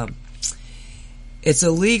a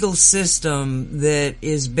legal system that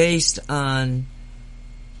is based on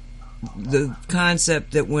the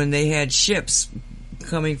concept that when they had ships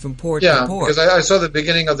coming from port to port. Because I saw the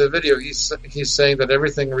beginning of the video. He's saying that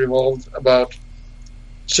everything revolved about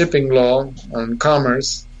shipping law and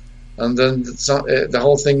commerce, and then the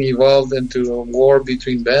whole thing evolved into a war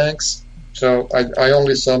between banks. So I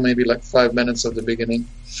only saw maybe like 5 minutes of the beginning.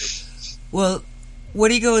 Well, what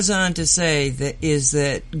he goes on to say is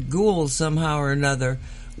that Gould somehow or another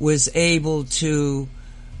was able to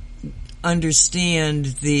understand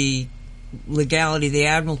the legality, the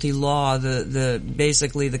Admiralty law, the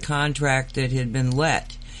basically the contract that had been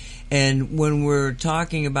let. And when we're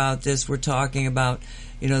talking about this, we're talking about,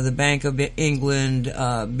 the Bank of England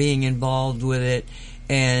being involved with it,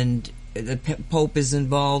 and the Pope is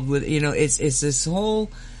involved with, it's this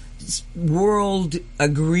whole world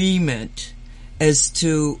agreement as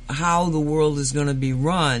to how the world is going to be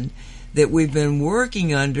run that we've been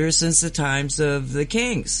working under since the times of the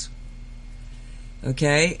kings.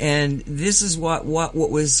 Okay, and this is what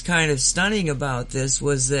was kind of stunning about this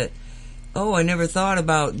was that, I never thought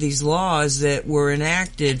about these laws that were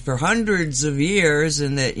enacted for hundreds of years,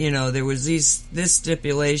 and that, there was this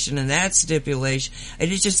stipulation and that stipulation.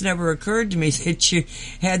 And it just never occurred to me that you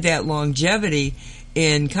had that longevity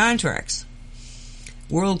in contracts,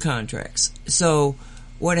 world contracts. So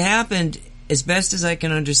what happened, as best as I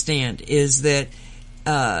can understand, is that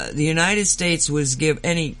the United States was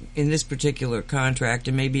in this particular contract,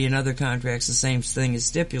 and maybe in other contracts the same thing is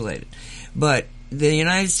stipulated, but the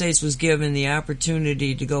United States was given the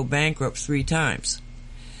opportunity to go bankrupt 3 times.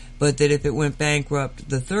 But that if it went bankrupt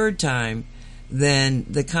the 3rd time, then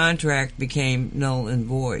the contract became null and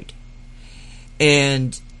void.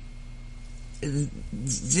 And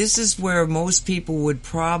this is where most people would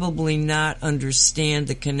probably not understand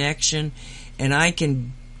the connection, and I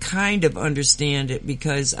can kind of understand it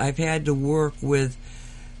because I've had to work with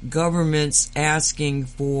governments asking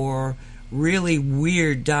for really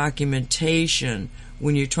weird documentation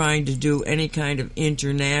when you're trying to do any kind of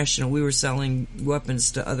international. We were selling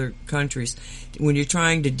weapons to other countries. When you're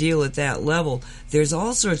trying to deal at that level, there's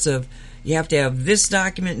all sorts of, you have to have this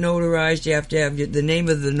document notarized, you have to have the name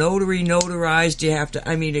of the notary notarized, you have to,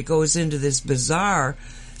 it goes into this bizarre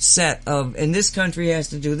set of, and this country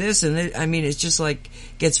has to do this, and it's just like,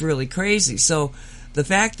 gets really crazy. So the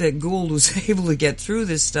fact that Gould was able to get through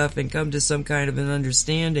this stuff and come to some kind of an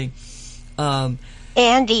understanding, and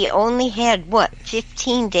he only had,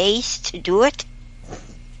 15 days to do it?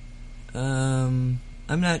 I'm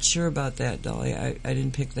not sure about that, Dolly. I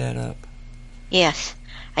didn't pick that up. Yes.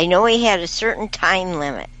 I know he had a certain time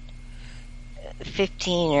limit,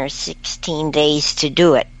 15 or 16 days to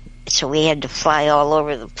do it. So we had to fly all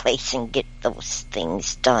over the place and get those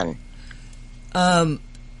things done. But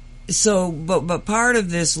part of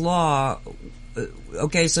this law,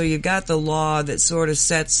 okay, so you've got the law that sort of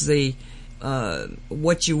sets the,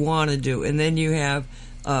 what you want to do, and then you have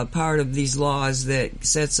part of these laws that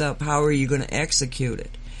sets up how are you going to execute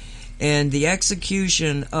it. And the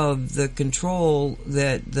execution of the control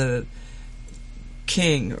that the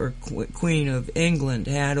king or queen of England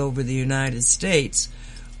had over the United States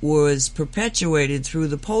was perpetuated through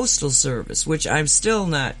the postal service, which I'm still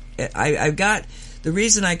not, I've got, the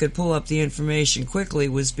reason I could pull up the information quickly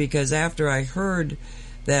was because after I heard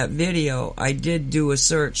that video, I did do a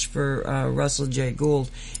search for Russell J. Gould,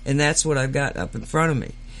 and that's what I've got up in front of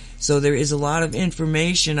me. So there is a lot of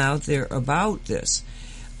information out there about this.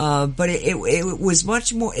 But it was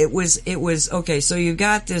much more, it was, okay, so you've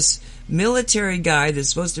got this military guy that's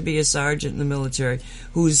supposed to be a sergeant in the military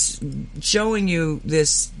who's showing you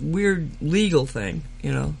this weird legal thing,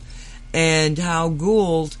 and how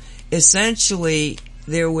Gould, essentially,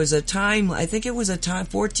 there was a time, I think it was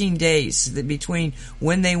 14 days between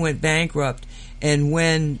when they went bankrupt and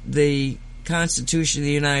when the Constitution of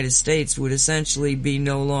the United States would essentially be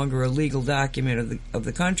no longer a legal document of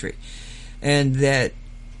the country. And that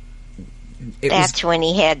that's when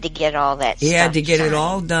he had to get all that stuff. He had to get signed. it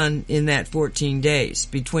all done in that 14 days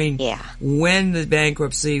between when the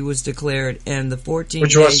bankruptcy was declared and the 14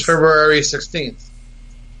 Which days. was February 16th.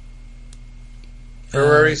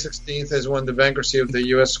 February 16th is when the bankruptcy of the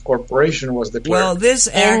U.S. corporation was declared. Well, this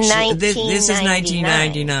is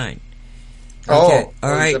 1999. Okay,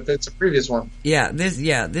 all right. It's a previous one.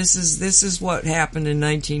 This is what happened in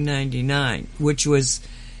 1999, which was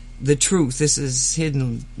the truth. This is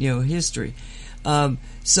hidden, history.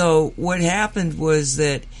 So what happened was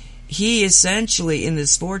that he essentially, in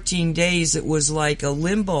this 14 days, it was like a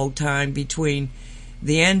limbo time between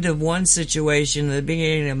the end of one situation and the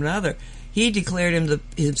beginning of another. He declared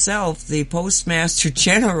himself the Postmaster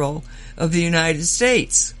General of the United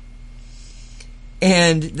States.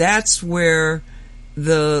 And that's where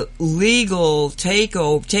the legal take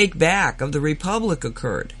back of the Republic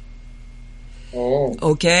occurred. Oh.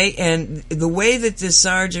 Okay, and the way that this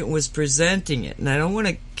sergeant was presenting it, and I don't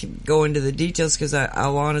want to go into the details because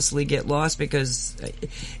I'll honestly get lost, because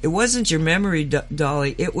it wasn't your memory,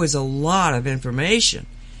 Dolly, it was a lot of information.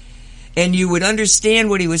 And you would understand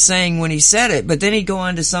what he was saying when he said it, but then he'd go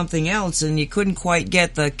on to something else and you couldn't quite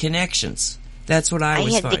get the connections. That's what I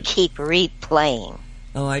was finding. I had to keep replaying.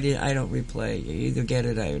 Oh, I don't replay. You either get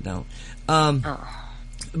it or don't.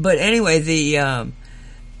 But anyway, the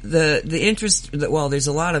interest, well, there's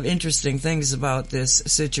a lot of interesting things about this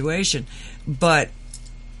situation, but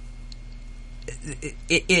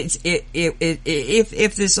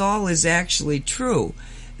if this all is actually true,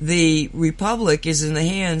 the republic is in the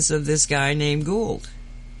hands of this guy named Gould.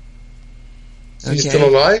 Okay. He's still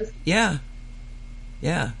alive? Yeah.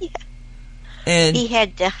 And he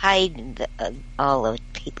had to hide all of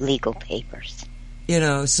legal papers.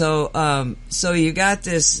 So you got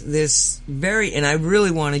this very, and I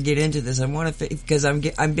really want to get into this. I want to, because I'm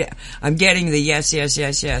getting the yes.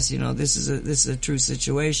 This is a true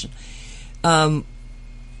situation,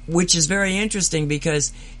 which is very interesting,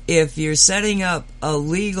 because if you're setting up a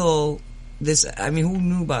legal, who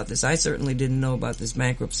knew about this? I certainly didn't know about this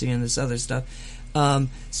bankruptcy and this other stuff.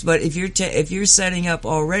 But if you're setting up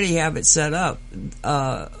already, have it set up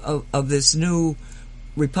of this new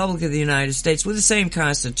Republic of the United States with the same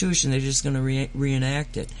Constitution, they're just going to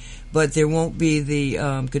reenact it. But there won't be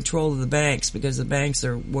the control of the banks, because the banks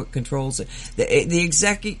are what controls it.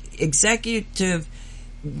 The executive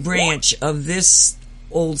branch of this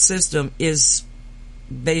old system is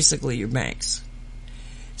basically your banks.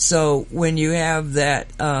 So when you have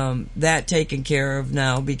that taken care of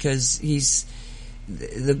now, because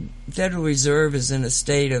the Federal Reserve is in a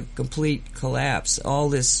state of complete collapse. All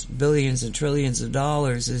this billions and trillions of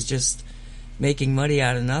dollars is just making money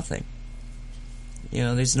out of nothing.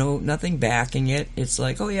 There's nothing backing it. It's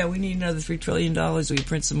like, oh yeah, we need another $3 trillion. We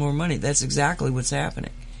print some more money. That's exactly what's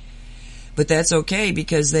happening. But that's okay,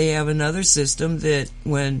 because they have another system that,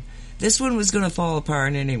 when this one was going to fall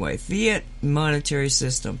apart anyway, fiat monetary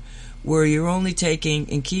system, where you're only taking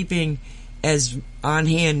and keeping as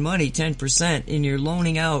on-hand money 10%, and you're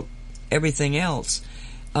loaning out everything else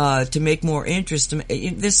to make more interest.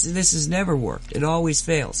 This has never worked. It always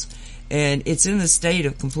fails, and it's in the state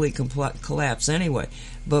of complete collapse anyway.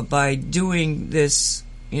 But by doing this,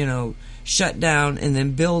 shut down and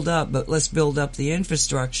then build up, but let's build up the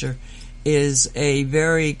infrastructure, is a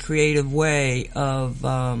very creative way of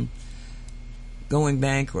going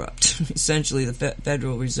bankrupt. Essentially, the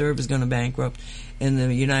Federal Reserve is going to bankrupt, and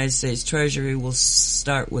the United States Treasury will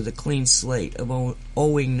start with a clean slate of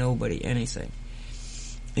owing nobody anything,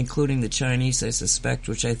 including the Chinese, I suspect,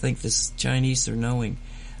 which I think the Chinese are knowing.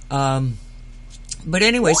 But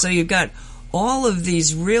anyway, so you've got all of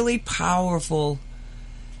these really powerful,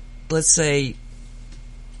 let's say,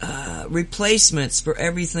 replacements for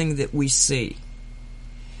everything that we see.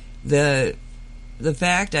 The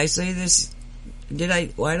fact, I say this,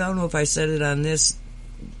 I don't know if I said it on this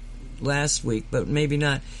last week, but maybe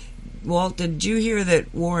not. Walt, did you hear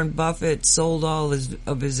that Warren Buffett sold all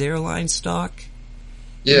of his airline stock?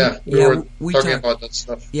 Yeah, we were talking about that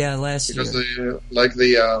stuff. Yeah, last year. Because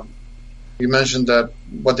you mentioned that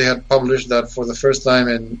what they had published, that for the first time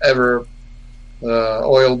in ever,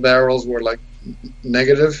 oil barrels were like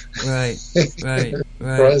negative. Right.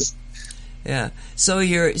 Price. Yeah. So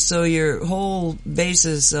your whole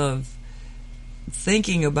basis of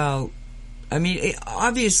thinking about,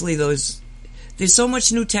 obviously there's so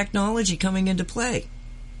much new technology coming into play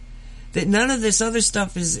that none of this other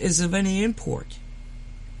stuff is of any import.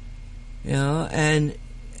 And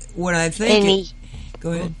what I think...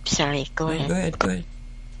 Go ahead. Sorry, go ahead. Go ahead.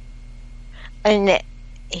 And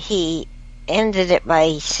he ended it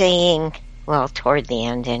by saying, well, toward the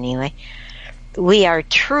end anyway, we are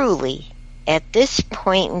truly, at this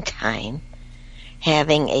point in time,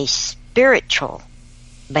 having a spiritual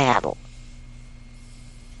battle.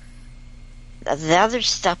 The other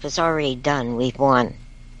stuff is already done. We've won.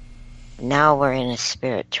 Now we're in a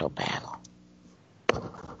spiritual battle.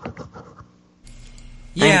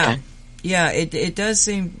 Yeah. Yeah, it does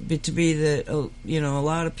seem to be that, a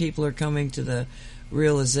lot of people are coming to the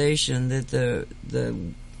realization that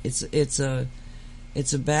it's a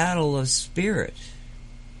battle of spirit.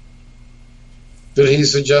 Did he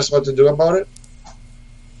suggest what to do about it?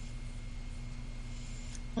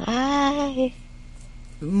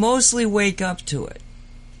 Mostly wake up to it.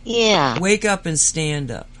 Yeah. Wake up and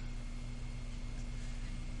stand up.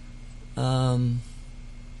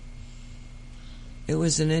 It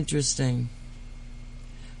was an interesting,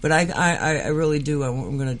 but I really do.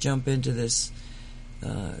 I'm going to jump into this.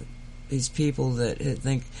 These people that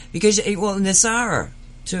think, because Nisara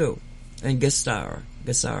too, and Gassara,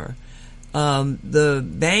 the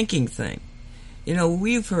banking thing.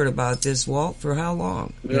 We've heard about this, Walt, for how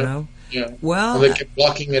long? Yeah. Yeah. Well, they kept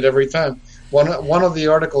blocking it every time. One of the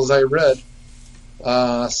articles I read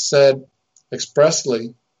said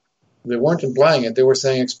expressly, they weren't implying it, they were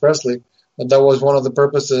saying expressly that was one of the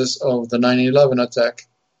purposes of the 9/11 attack,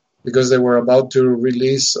 because they were about to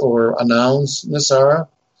release or announce Nisara,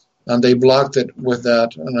 and they blocked it with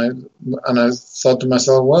that. And I thought to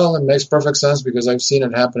myself, well, it makes perfect sense, because I've seen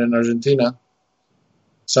it happen in Argentina.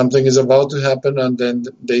 something is about to happen, and then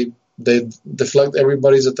they deflect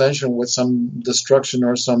everybody's attention with some destruction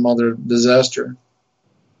or some other disaster.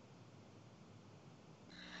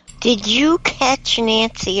 Did you catch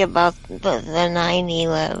Nancy about the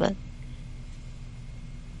 9/11?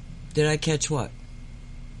 Did I catch what?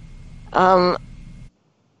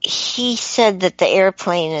 He said that the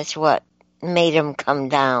airplane is what made him come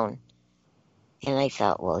down. And I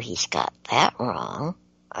thought, well, he's got that wrong,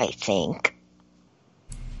 I think.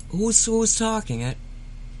 Who's talking?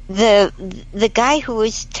 The guy who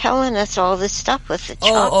was telling us all this stuff with the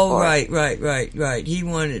chalkboard. Right. He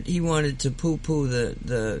wanted to poo-poo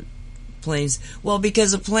the planes. Well,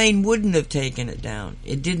 because a plane wouldn't have taken it down.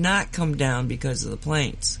 It did not come down because of the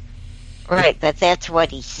planes. Right, but that's what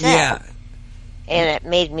he said. Yeah. And it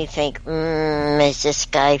made me think, is this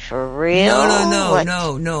guy for real?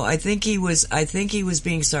 No. I think he was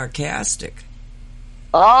being sarcastic.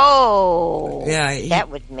 Oh. Yeah. That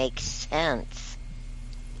would make sense.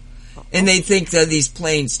 And they think that these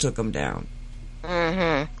planes took him down.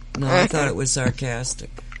 Mm-hmm. No, I thought it was sarcastic.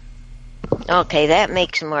 Okay, that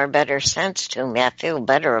makes better sense to me. I feel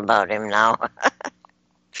better about him now.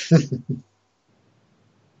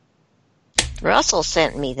 Russell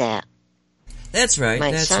sent me that. That's right.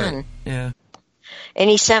 My that's son. Right. Yeah. And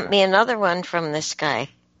he sent me another one from this guy.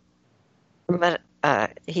 But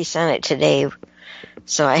he sent it today,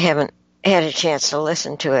 so I haven't had a chance to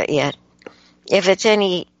listen to it yet. If it's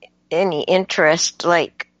any interest,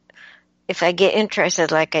 like if I get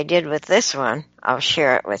interested like I did with this one, I'll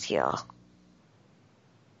share it with y'all.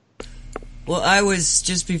 Well, I was,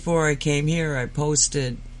 just before I came here, I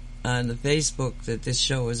posted on the Facebook that this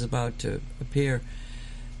show was about to appear,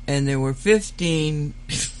 and there were 15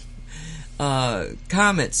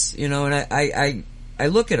 comments, and I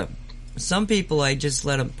look at them. Some people I just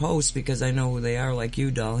let them post because I know who they are, like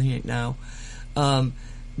you, Dolly, now.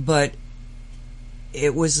 But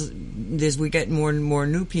it was, we get more and more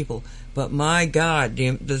new people. But my God,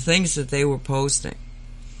 the things that they were posting.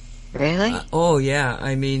 Really? Oh, yeah.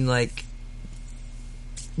 I mean, like,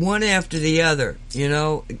 one after the other,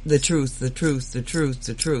 the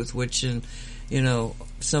truth, which in,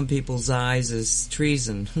 some people's eyes is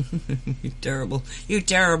treason. You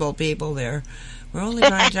terrible people there. We're only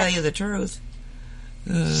trying to tell you the truth.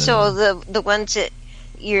 So the ones that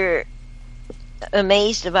you're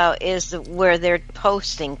amazed about is where they're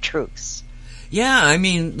posting truths. Yeah, I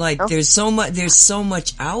mean, like, there's so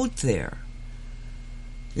much out there.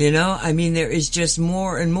 I mean, there is just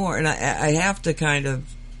more and more, and I have to kind of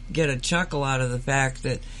get a chuckle out of the fact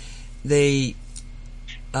that they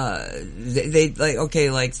like, okay,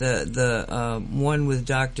 like the one with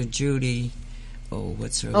Dr. Judy,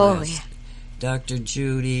 what's her last? Yeah. Dr.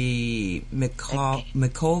 Judy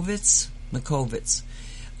Mikovits.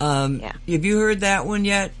 Yeah. Have you heard that one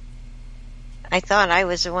yet? I thought I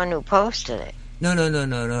was the one who posted it. No.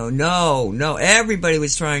 Everybody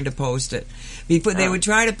was trying to post it. They would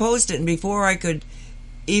try to post it, and before I could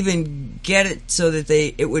even get it so that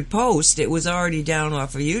it would post, it was already down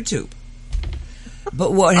off of YouTube.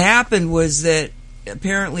 But what happened was that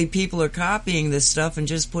apparently people are copying this stuff and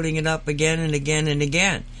just putting it up again and again and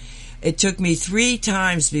again. It took me 3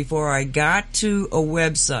 times before I got to a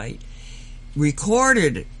website,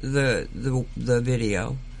 recorded the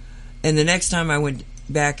video, and the next time I went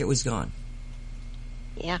back, it was gone.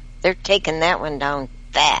 Yeah, they're taking that one down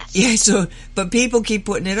fast. Yeah, but people keep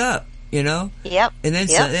putting it up, Yep. And then,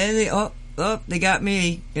 so, then they got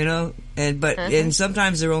me, and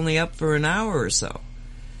sometimes they're only up for an hour or so.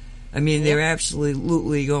 I mean, they're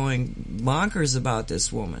absolutely going bonkers about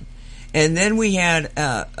this woman. And then we had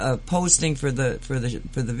a posting for the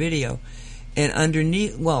video, and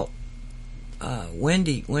underneath,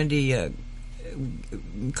 Wendy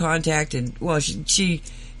contacted. Well, she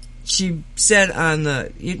said on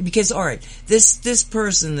because all right, this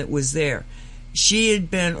person that was there, he had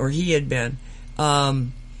been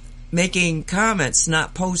making comments,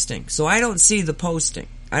 not posting. So I don't see the posting.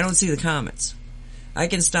 I don't see the comments. I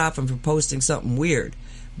can stop him from posting something weird,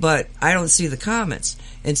 but I don't see the comments.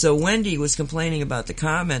 And so Wendy was complaining about the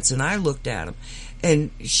comments, and I looked at them,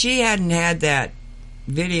 and she hadn't had that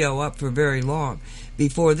video up for very long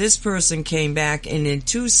before this person came back, and in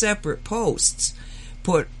 2 separate posts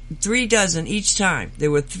put 3 dozen each time.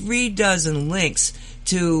 There were 3 dozen links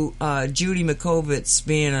to Judy Mikovits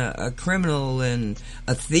being a criminal and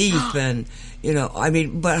a thief, and I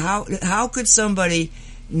mean, but how could somebody?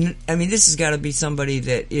 I mean, this has got to be somebody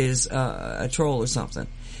that is a troll or something.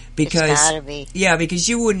 Because, it's gotta be. Yeah, because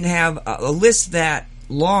you wouldn't have a list that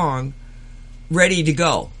long ready to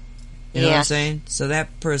go. You know what I'm saying? So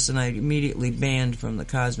that person I immediately banned from the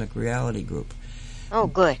Cosmic Reality Group. Oh,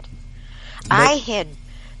 good. I had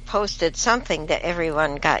posted something that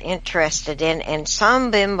everyone got interested in, and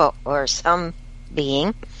some bimbo or some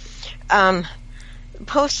being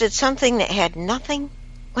posted something that had nothing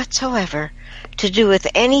whatsoever to do with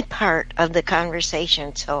any part of the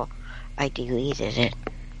conversation, so I deleted it.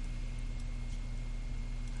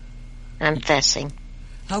 I'm confessing.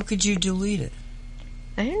 How could you delete it?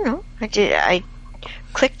 I don't know. I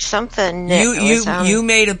clicked something. That You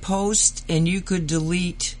made a post and you could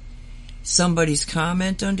delete somebody's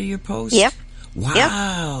comment under your post? Yep.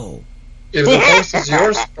 Wow. If the post is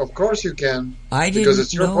yours, of course you can. I didn't because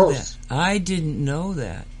it's your know post. that. I didn't know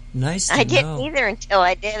that. Nice to know. I didn't either until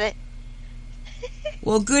I did it.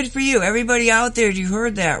 Well, good for you. Everybody out there, you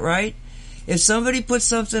heard that, right? If somebody puts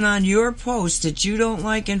something on your post that you don't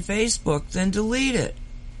like in Facebook, then delete it.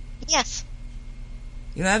 Yes.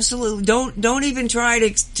 You absolutely don't even try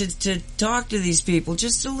to talk to these people.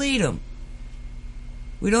 Just delete them.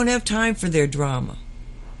 We don't have time for their drama.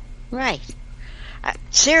 Right.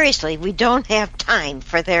 Seriously, we don't have time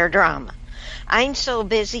for their drama. I'm so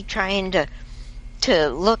busy trying to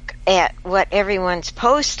look at what everyone's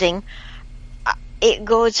posting. It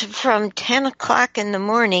goes from 10 o'clock in the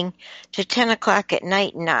morning to 10 o'clock at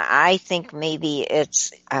night, and I think maybe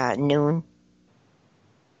it's noon.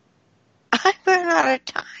 I run out of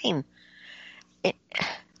time.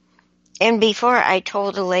 And before I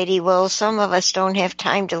told a lady, well, some of us don't have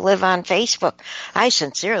time to live on Facebook. I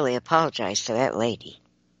sincerely apologize to that lady.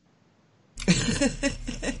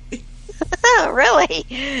 Really?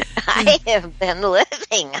 I have been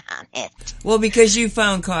living on it. Well, because you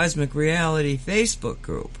found Cosmic Reality Facebook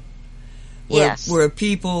group. Yes. Where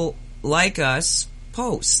people like us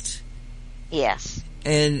post. Yes.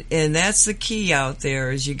 And that's the key out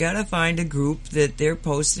there is you got to find a group that they're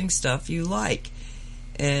posting stuff you like.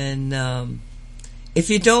 And if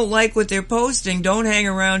you don't like what they're posting, don't hang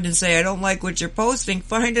around and say, I don't like what you're posting.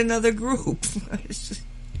 Find another group.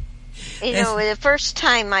 You know, the first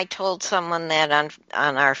time I told someone that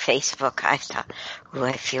on our Facebook, I thought, oh,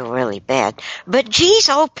 I feel really bad. But geez,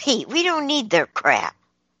 oh Pete, we don't need their crap.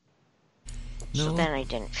 No. So then I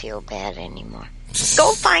didn't feel bad anymore.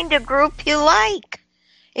 Go find a group you like.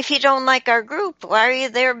 If you don't like our group, why are you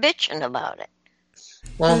there bitching about it?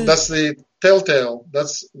 Well, that's the telltale.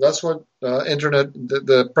 That's what internet.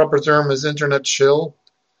 The proper term is internet shill.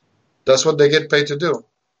 That's what they get paid to do.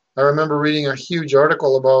 I remember reading a huge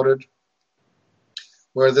article about it,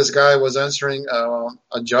 where this guy was answering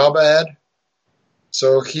a job ad.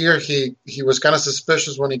 So here he was kind of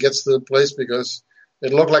suspicious when he gets to the place because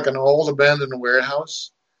it looked like an old abandoned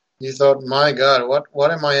warehouse. He thought, my God,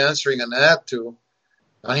 what am I answering an ad to?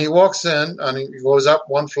 And he walks in and he goes up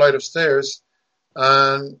one flight of stairs,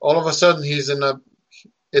 and all of a sudden he's in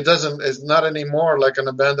it's not anymore like an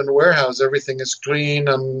abandoned warehouse. Everything is clean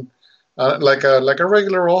and like a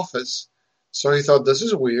regular office. So he thought, this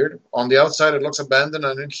is weird. On the outside it looks abandoned,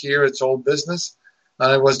 and in here it's all business.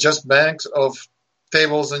 And it was just banks of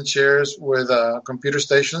tables and chairs with computer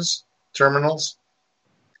stations, terminals.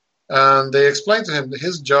 And they explained to him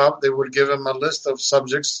his job. They would give him a list of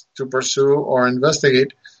subjects to pursue or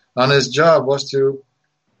investigate, and his job was to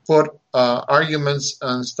put arguments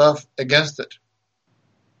and stuff against it.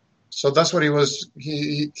 So that's what he was.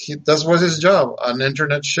 That was his job, an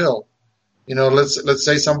internet shill. You know, let's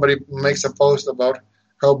say somebody makes a post about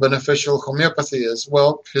how beneficial homeopathy is.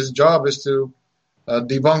 Well, his job is to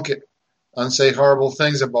debunk it and say horrible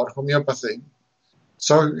things about homeopathy.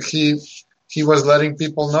 So he was letting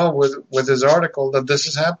people know with his article that this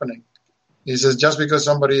is happening. He says just because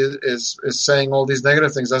somebody is saying all these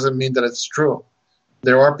negative things doesn't mean that it's true.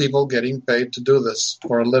 There are people getting paid to do this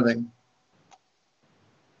for a living.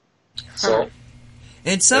 So,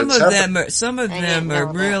 and some of them are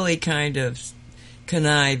really kind of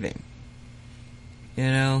conniving. You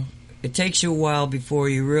know, it takes you a while before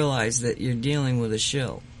you realize that you're dealing with a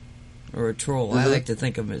shill or a troll. Mm-hmm. I like to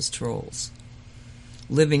think of them as trolls.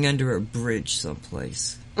 Living under a bridge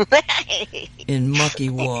someplace. In mucky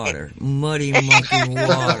water. Muddy, mucky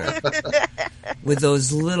water. With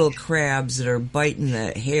those little crabs that are biting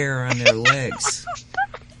the hair on their legs.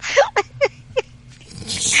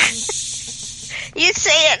 You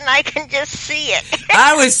say it and I can just see it.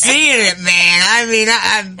 I was seeing it, man. I mean,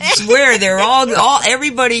 I swear they're all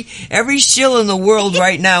everybody, every shill in the world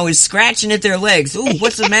right now is scratching at their legs. Ooh,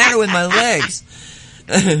 what's the matter with my legs?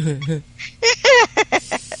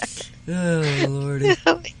 Oh, Lordy.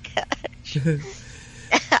 Oh, my gosh.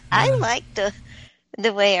 I like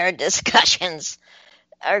the way our discussions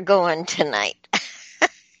are going tonight.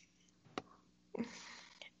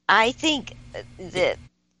 I think that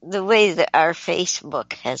the way that our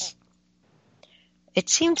Facebook has it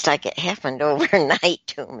seems like it happened overnight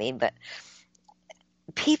to me, but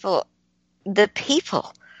the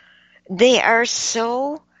people, they are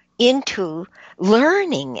so into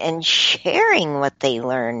learning and sharing what they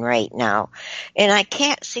learn right now. And I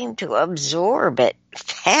can't seem to absorb it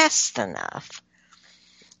fast enough.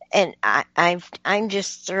 And I'm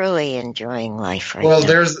just thoroughly enjoying life right now. Well,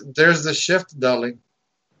 there's the shift, Dolly.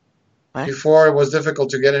 What? Before it was difficult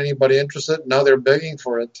to get anybody interested. Now they're begging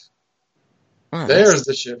for it. There's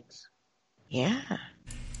the shift. Yeah.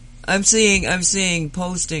 I'm seeing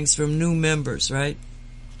postings from new members, right?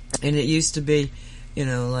 And it used to be,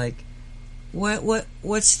 like,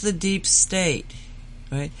 what's the deep state,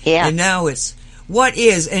 right? Yeah. And now it's, what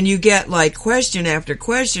is, and you get like question after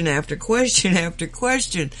question after question after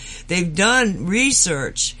question. They've done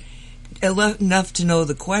research enough to know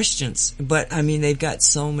the questions, but I mean, they've got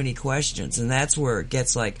so many questions, and that's where it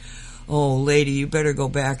gets like, oh, lady, you better go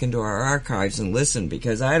back into our archives and listen,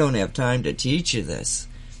 because I don't have time to teach you this.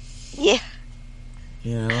 Yeah.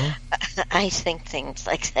 I think things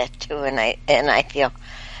like that too, and I feel,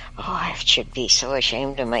 I should be so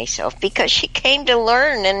ashamed of myself, because she came to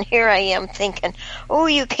learn, and here I am thinking, oh,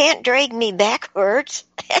 you can't drag me backwards.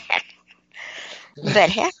 But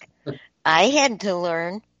heck, I had to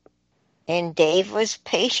learn, and Dave was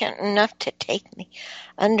patient enough to take me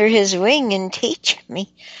under his wing and teach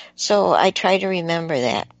me. So I try to remember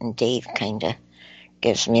that, and Dave kind of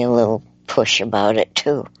gives me a little push about it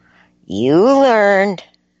too. You learned.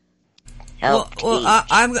 Well,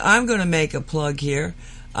 I'm going to make a plug here.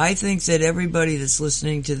 I think that everybody that's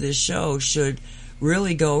listening to this show should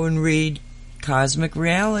really go and read Cosmic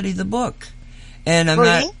Reality, the book. And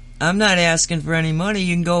I'm not asking for any money.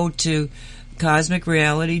 You can go to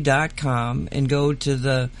CosmicReality.com and go to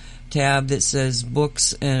the tab that says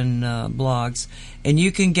books and blogs, and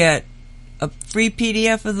you can get a free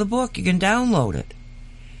PDF of the book. You can download it.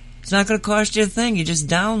 It's not going to cost you a thing. You just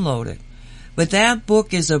download it. But that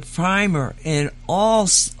book is a primer in all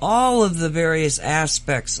of the various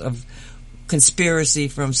aspects of conspiracy,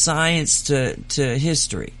 from science to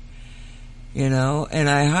history. And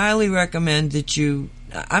I highly recommend that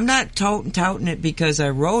I'm not touting it because I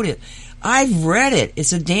wrote it. I've read it.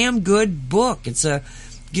 It's a damn good book.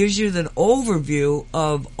 Gives you the overview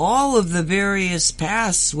of all of the various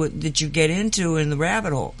paths that you get into in the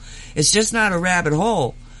rabbit hole. It's just not a rabbit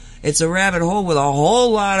hole. It's a rabbit hole with a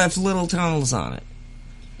whole lot of little tunnels on it.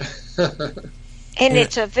 And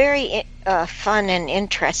it's a very fun and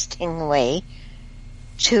interesting way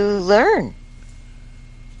to learn.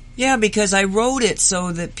 Yeah, because I wrote it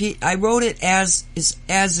so that I wrote it as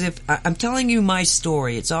if I'm telling you my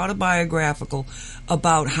story. It's autobiographical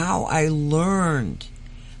about how I learned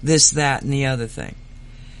this, that, and the other thing.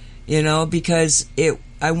 Because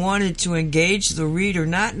I wanted to engage the reader,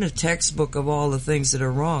 not in a textbook of all the things that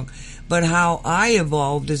are wrong, but how I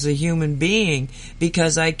evolved as a human being,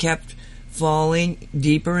 because I kept falling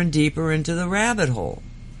deeper and deeper into the rabbit hole.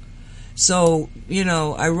 So,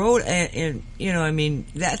 I wrote, and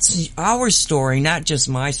that's our story, not just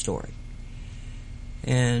my story.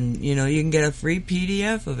 And, you can get a free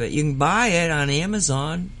PDF of it. You can buy it on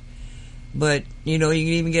Amazon, but, you can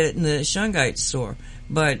even get it in the Shungite store.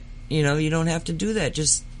 But, you don't have to do that.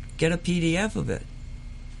 Just get a PDF of it.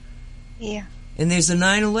 Yeah. And there's the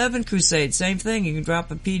 9/11 crusade. Same thing. You can drop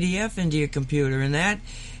a PDF into your computer, and that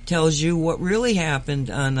tells you what really happened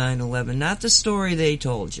on 9/11, not the story they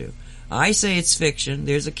told you. I say it's fiction.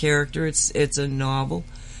 There's a character. It's a novel.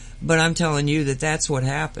 But I'm telling you that that's what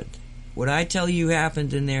happened. What I tell you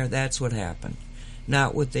happened in there, that's what happened.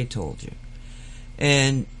 Not what they told you.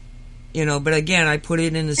 And, but again, I put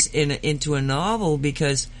it into a novel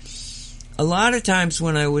because a lot of times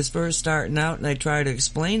when I was first starting out and I tried to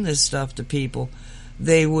explain this stuff to people,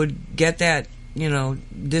 they would get that,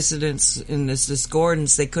 dissonance and this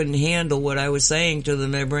discordance. They couldn't handle what I was saying to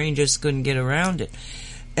them. Their brain just couldn't get around it.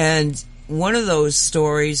 And one of those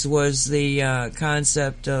stories was the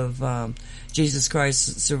concept of Jesus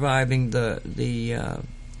Christ surviving the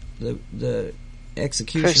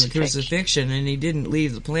execution, the crucifixion, and he didn't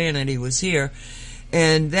leave the planet. He was here,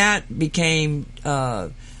 and that became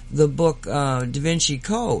the book Da Vinci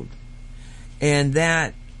Code. And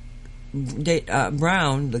that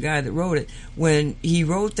Brown, the guy that wrote it, when he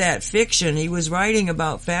wrote that fiction, he was writing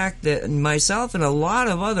about fact that myself and a lot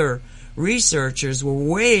of other researchers were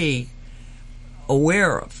way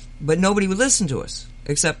aware of, but nobody would listen to us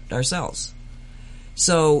except ourselves.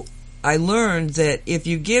 So I learned that if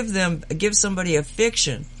you give somebody a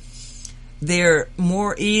fiction, they're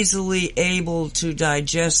more easily able to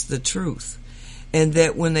digest the truth. And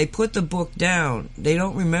that when they put the book down, they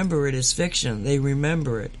don't remember it as fiction, they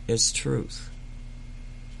remember it as truth.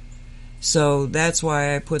 So that's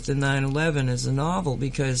why I put the 9/11 as a novel,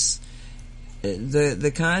 because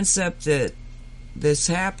the concept that this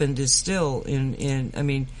happened is still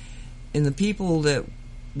in the people that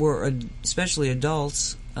were, especially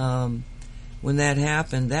adults, when that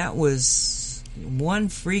happened, that was one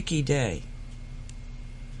freaky day.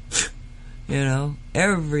 You know,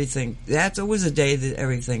 everything, that was a day that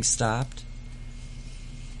everything stopped.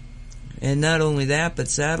 And not only that, but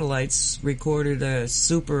satellites recorded a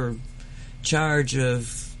super charge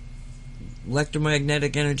of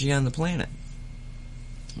electromagnetic energy on the planet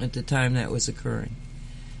at the time that was occurring.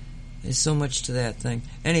 There's so much to that thing.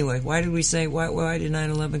 Anyway, why did we say, why did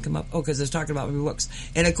 9/11 come up? Oh, because I was talking about books.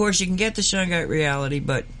 And of course you can get the Shungite Reality,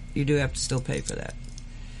 but you do have to still pay for that.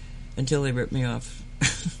 Until they rip me off.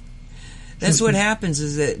 That's what happens,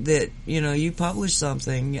 is that you publish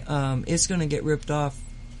something, it's going to get ripped off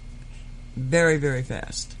very, very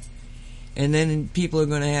fast. And then people are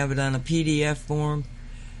going to have it on a PDF form.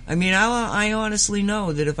 I mean, I honestly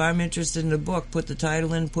know that if I'm interested in a book, put the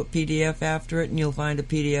title in, put PDF after it, and you'll find a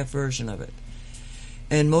PDF version of it.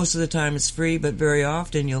 And most of the time it's free, but very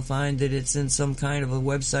often you'll find that it's in some kind of a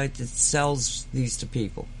website that sells these to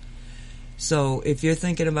people. So if you're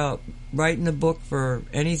thinking about writing a book for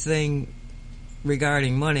anything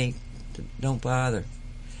regarding money, don't bother.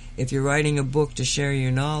 If you're writing a book to share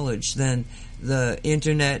your knowledge, then the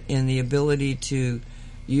internet and the ability to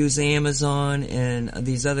use Amazon and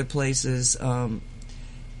these other places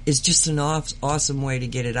is just an awesome way to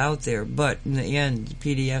get it out there. But in the end, the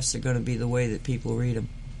PDFs are going to be the way that people read them.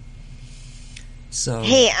 So,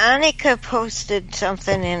 hey, Annika posted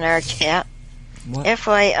something in our chat. what?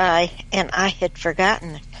 FYI, and I had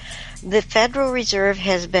forgotten it. The Federal Reserve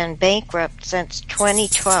has been bankrupt since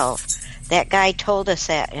 2012. That guy told us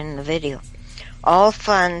that in the video. All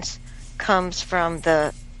funds comes from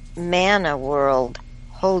the Mana World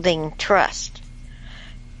Holding Trust.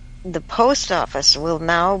 The post office will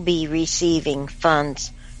now be receiving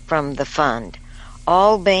funds from the fund.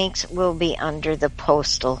 All banks will be under the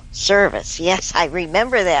Postal Service. Yes, I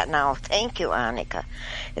remember that now. Thank you, Annika.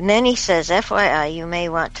 And then he says, FYI, you may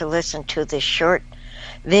want to listen to this short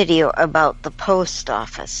video about the post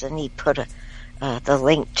office. And he put the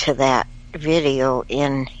link to that video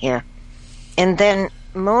in here. And then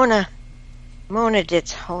Mona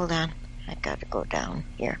did, hold on, I gotta go down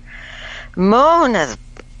here. Mona,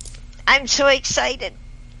 I'm so excited.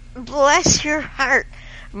 Bless your heart.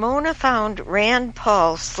 Mona found Rand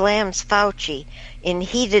Paul slams Fauci in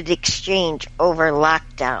heated exchange over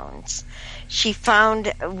lockdowns. She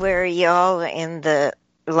found where y'all in the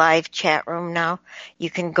live chat room now, you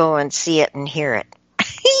can go and see it and hear it.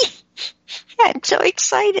 I'm so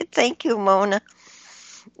excited. Thank you, Mona.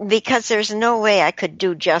 Because there's no way I could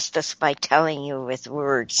do justice by telling you with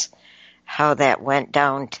words how that went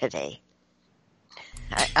down today.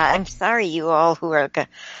 I'm sorry, you all who are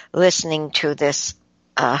listening to this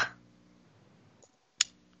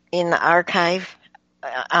in the archive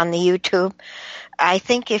on the YouTube. I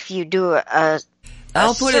think if you do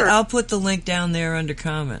I'll put the link down there under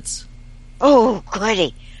comments. Oh,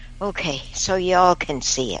 goody. Okay, so y'all can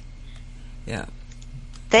see it. Yeah.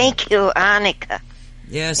 Thank you, Annika.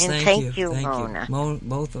 Yes, and thank you, Thank Mona. you.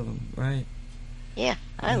 Both of them, right. Yeah,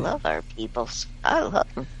 I love our peoples. I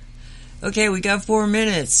love them. Okay, we got 4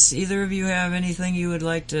 minutes. Either of you have anything you would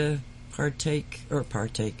like to partake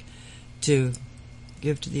to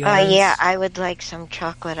give to the audience? Yeah, I would like some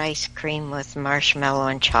chocolate ice cream with marshmallow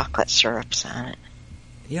and chocolate syrups on it.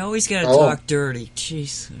 You always got to talk dirty.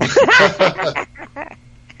 Jeez.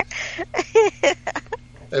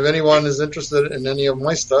 If anyone is interested in any of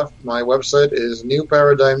my stuff, my website is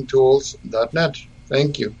newparadigmtools.net.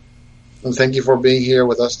 Thank you. And thank you for being here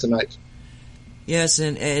with us tonight. Yes,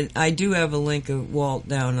 and I do have a link of Walt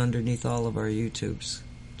down underneath all of our YouTubes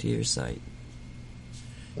to your site.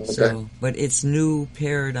 Okay. So, but it's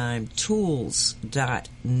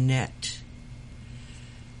newparadigmtools.net.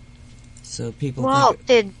 So people Walt,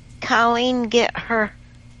 did Colleen get her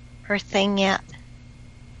thing yet?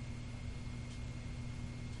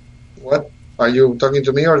 What? Are you talking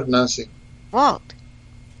to me or Nancy? Walt.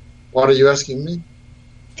 What are you asking me?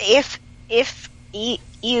 If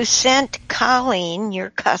you sent Colleen, your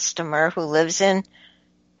customer who lives in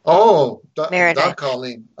That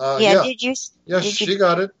Colleen. yeah, did you? Yes, she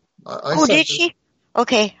got it. I did it. she?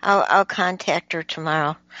 Okay, I'll contact her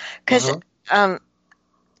tomorrow. Because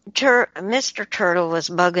Mr. Turtle was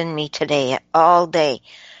bugging me today all day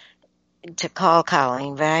to call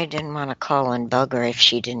Colleen, but I didn't want to call and bug her if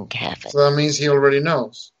she didn't have it. So that means he already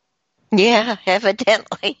knows. Yeah,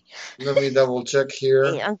 evidently. Let me double check here.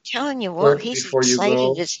 Hey, I'm telling you what, he's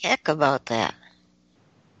excited as heck about that.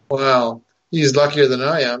 Well, he's luckier than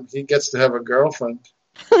I am. He gets to have a girlfriend.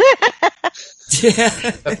 She's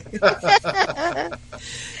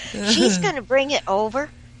going to bring it over,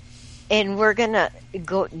 and we're going to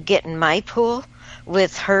go get in my pool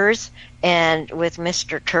with hers and with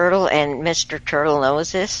Mr. Turtle, and Mr. Turtle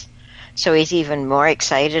knows this, so he's even more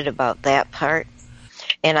excited about that part.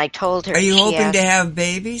 And I told her... Are you hoping to have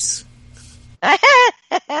babies?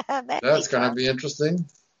 That's going to be interesting.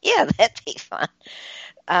 Yeah, that'd be fun.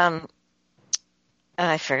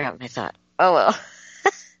 I forgot my thought. Oh, well.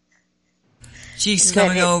 She's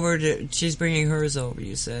coming over she's bringing hers over,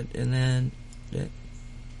 you said, and then...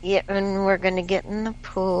 Yeah, and we're going to get in the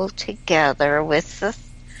pool together with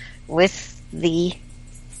the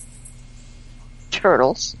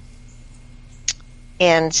turtles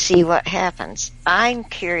and see what happens. I'm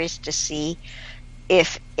curious to see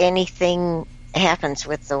if anything happens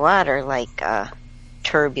with the water, like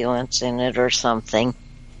turbulence in it or something,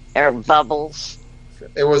 or bubbles.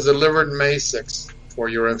 It was delivered May 6th, for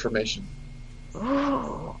your information.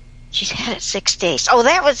 Ooh, she's had it 6 days. Oh,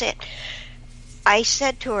 that was it. I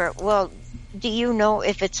said to her, well, do you know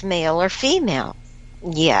if it's male or female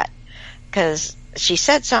yet? Because she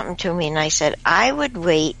said something to me, and I said, I would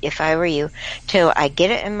wait, if I were you, till I get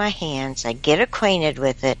it in my hands, I get acquainted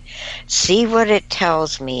with it, see what it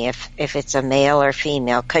tells me, if it's a male or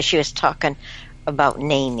female, because she was talking about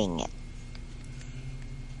naming it.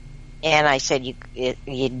 And I said,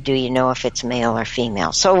 do you know if it's male or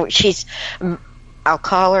female? So I'll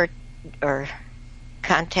call her or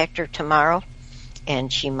contact her tomorrow,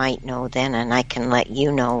 and she might know then, and I can let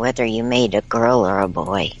you know whether you made a girl or a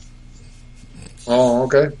boy. Oh,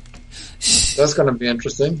 okay. That's going to be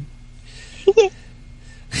interesting.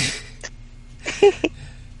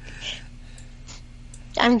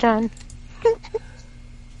 I'm done.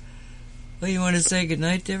 Well, you want to say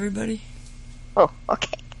goodnight to everybody? Oh,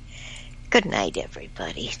 okay. Good night,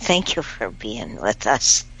 everybody. Thank you for being with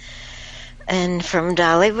us. And from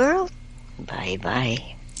Dolly World,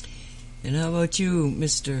 bye-bye. And how about you,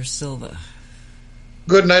 Mr. Silva?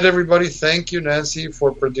 Good night, everybody. Thank you, Nancy,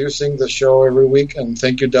 for producing the show every week, and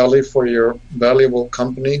thank you, Dolly, for your valuable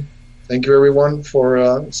company. Thank you, everyone,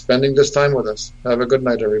 for spending this time with us. Have a good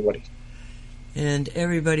night, everybody. And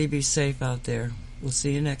everybody be safe out there. We'll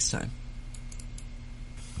see you next time.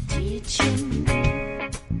 Teaching,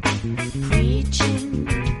 preaching,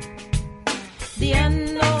 the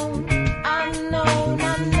unknown, unknown,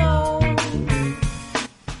 unknown.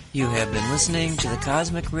 You have been listening to the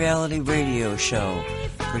Cosmic Reality Radio Show,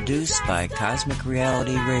 produced by Cosmic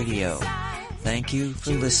Reality Radio. Thank you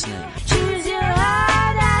for listening. Choose your heart.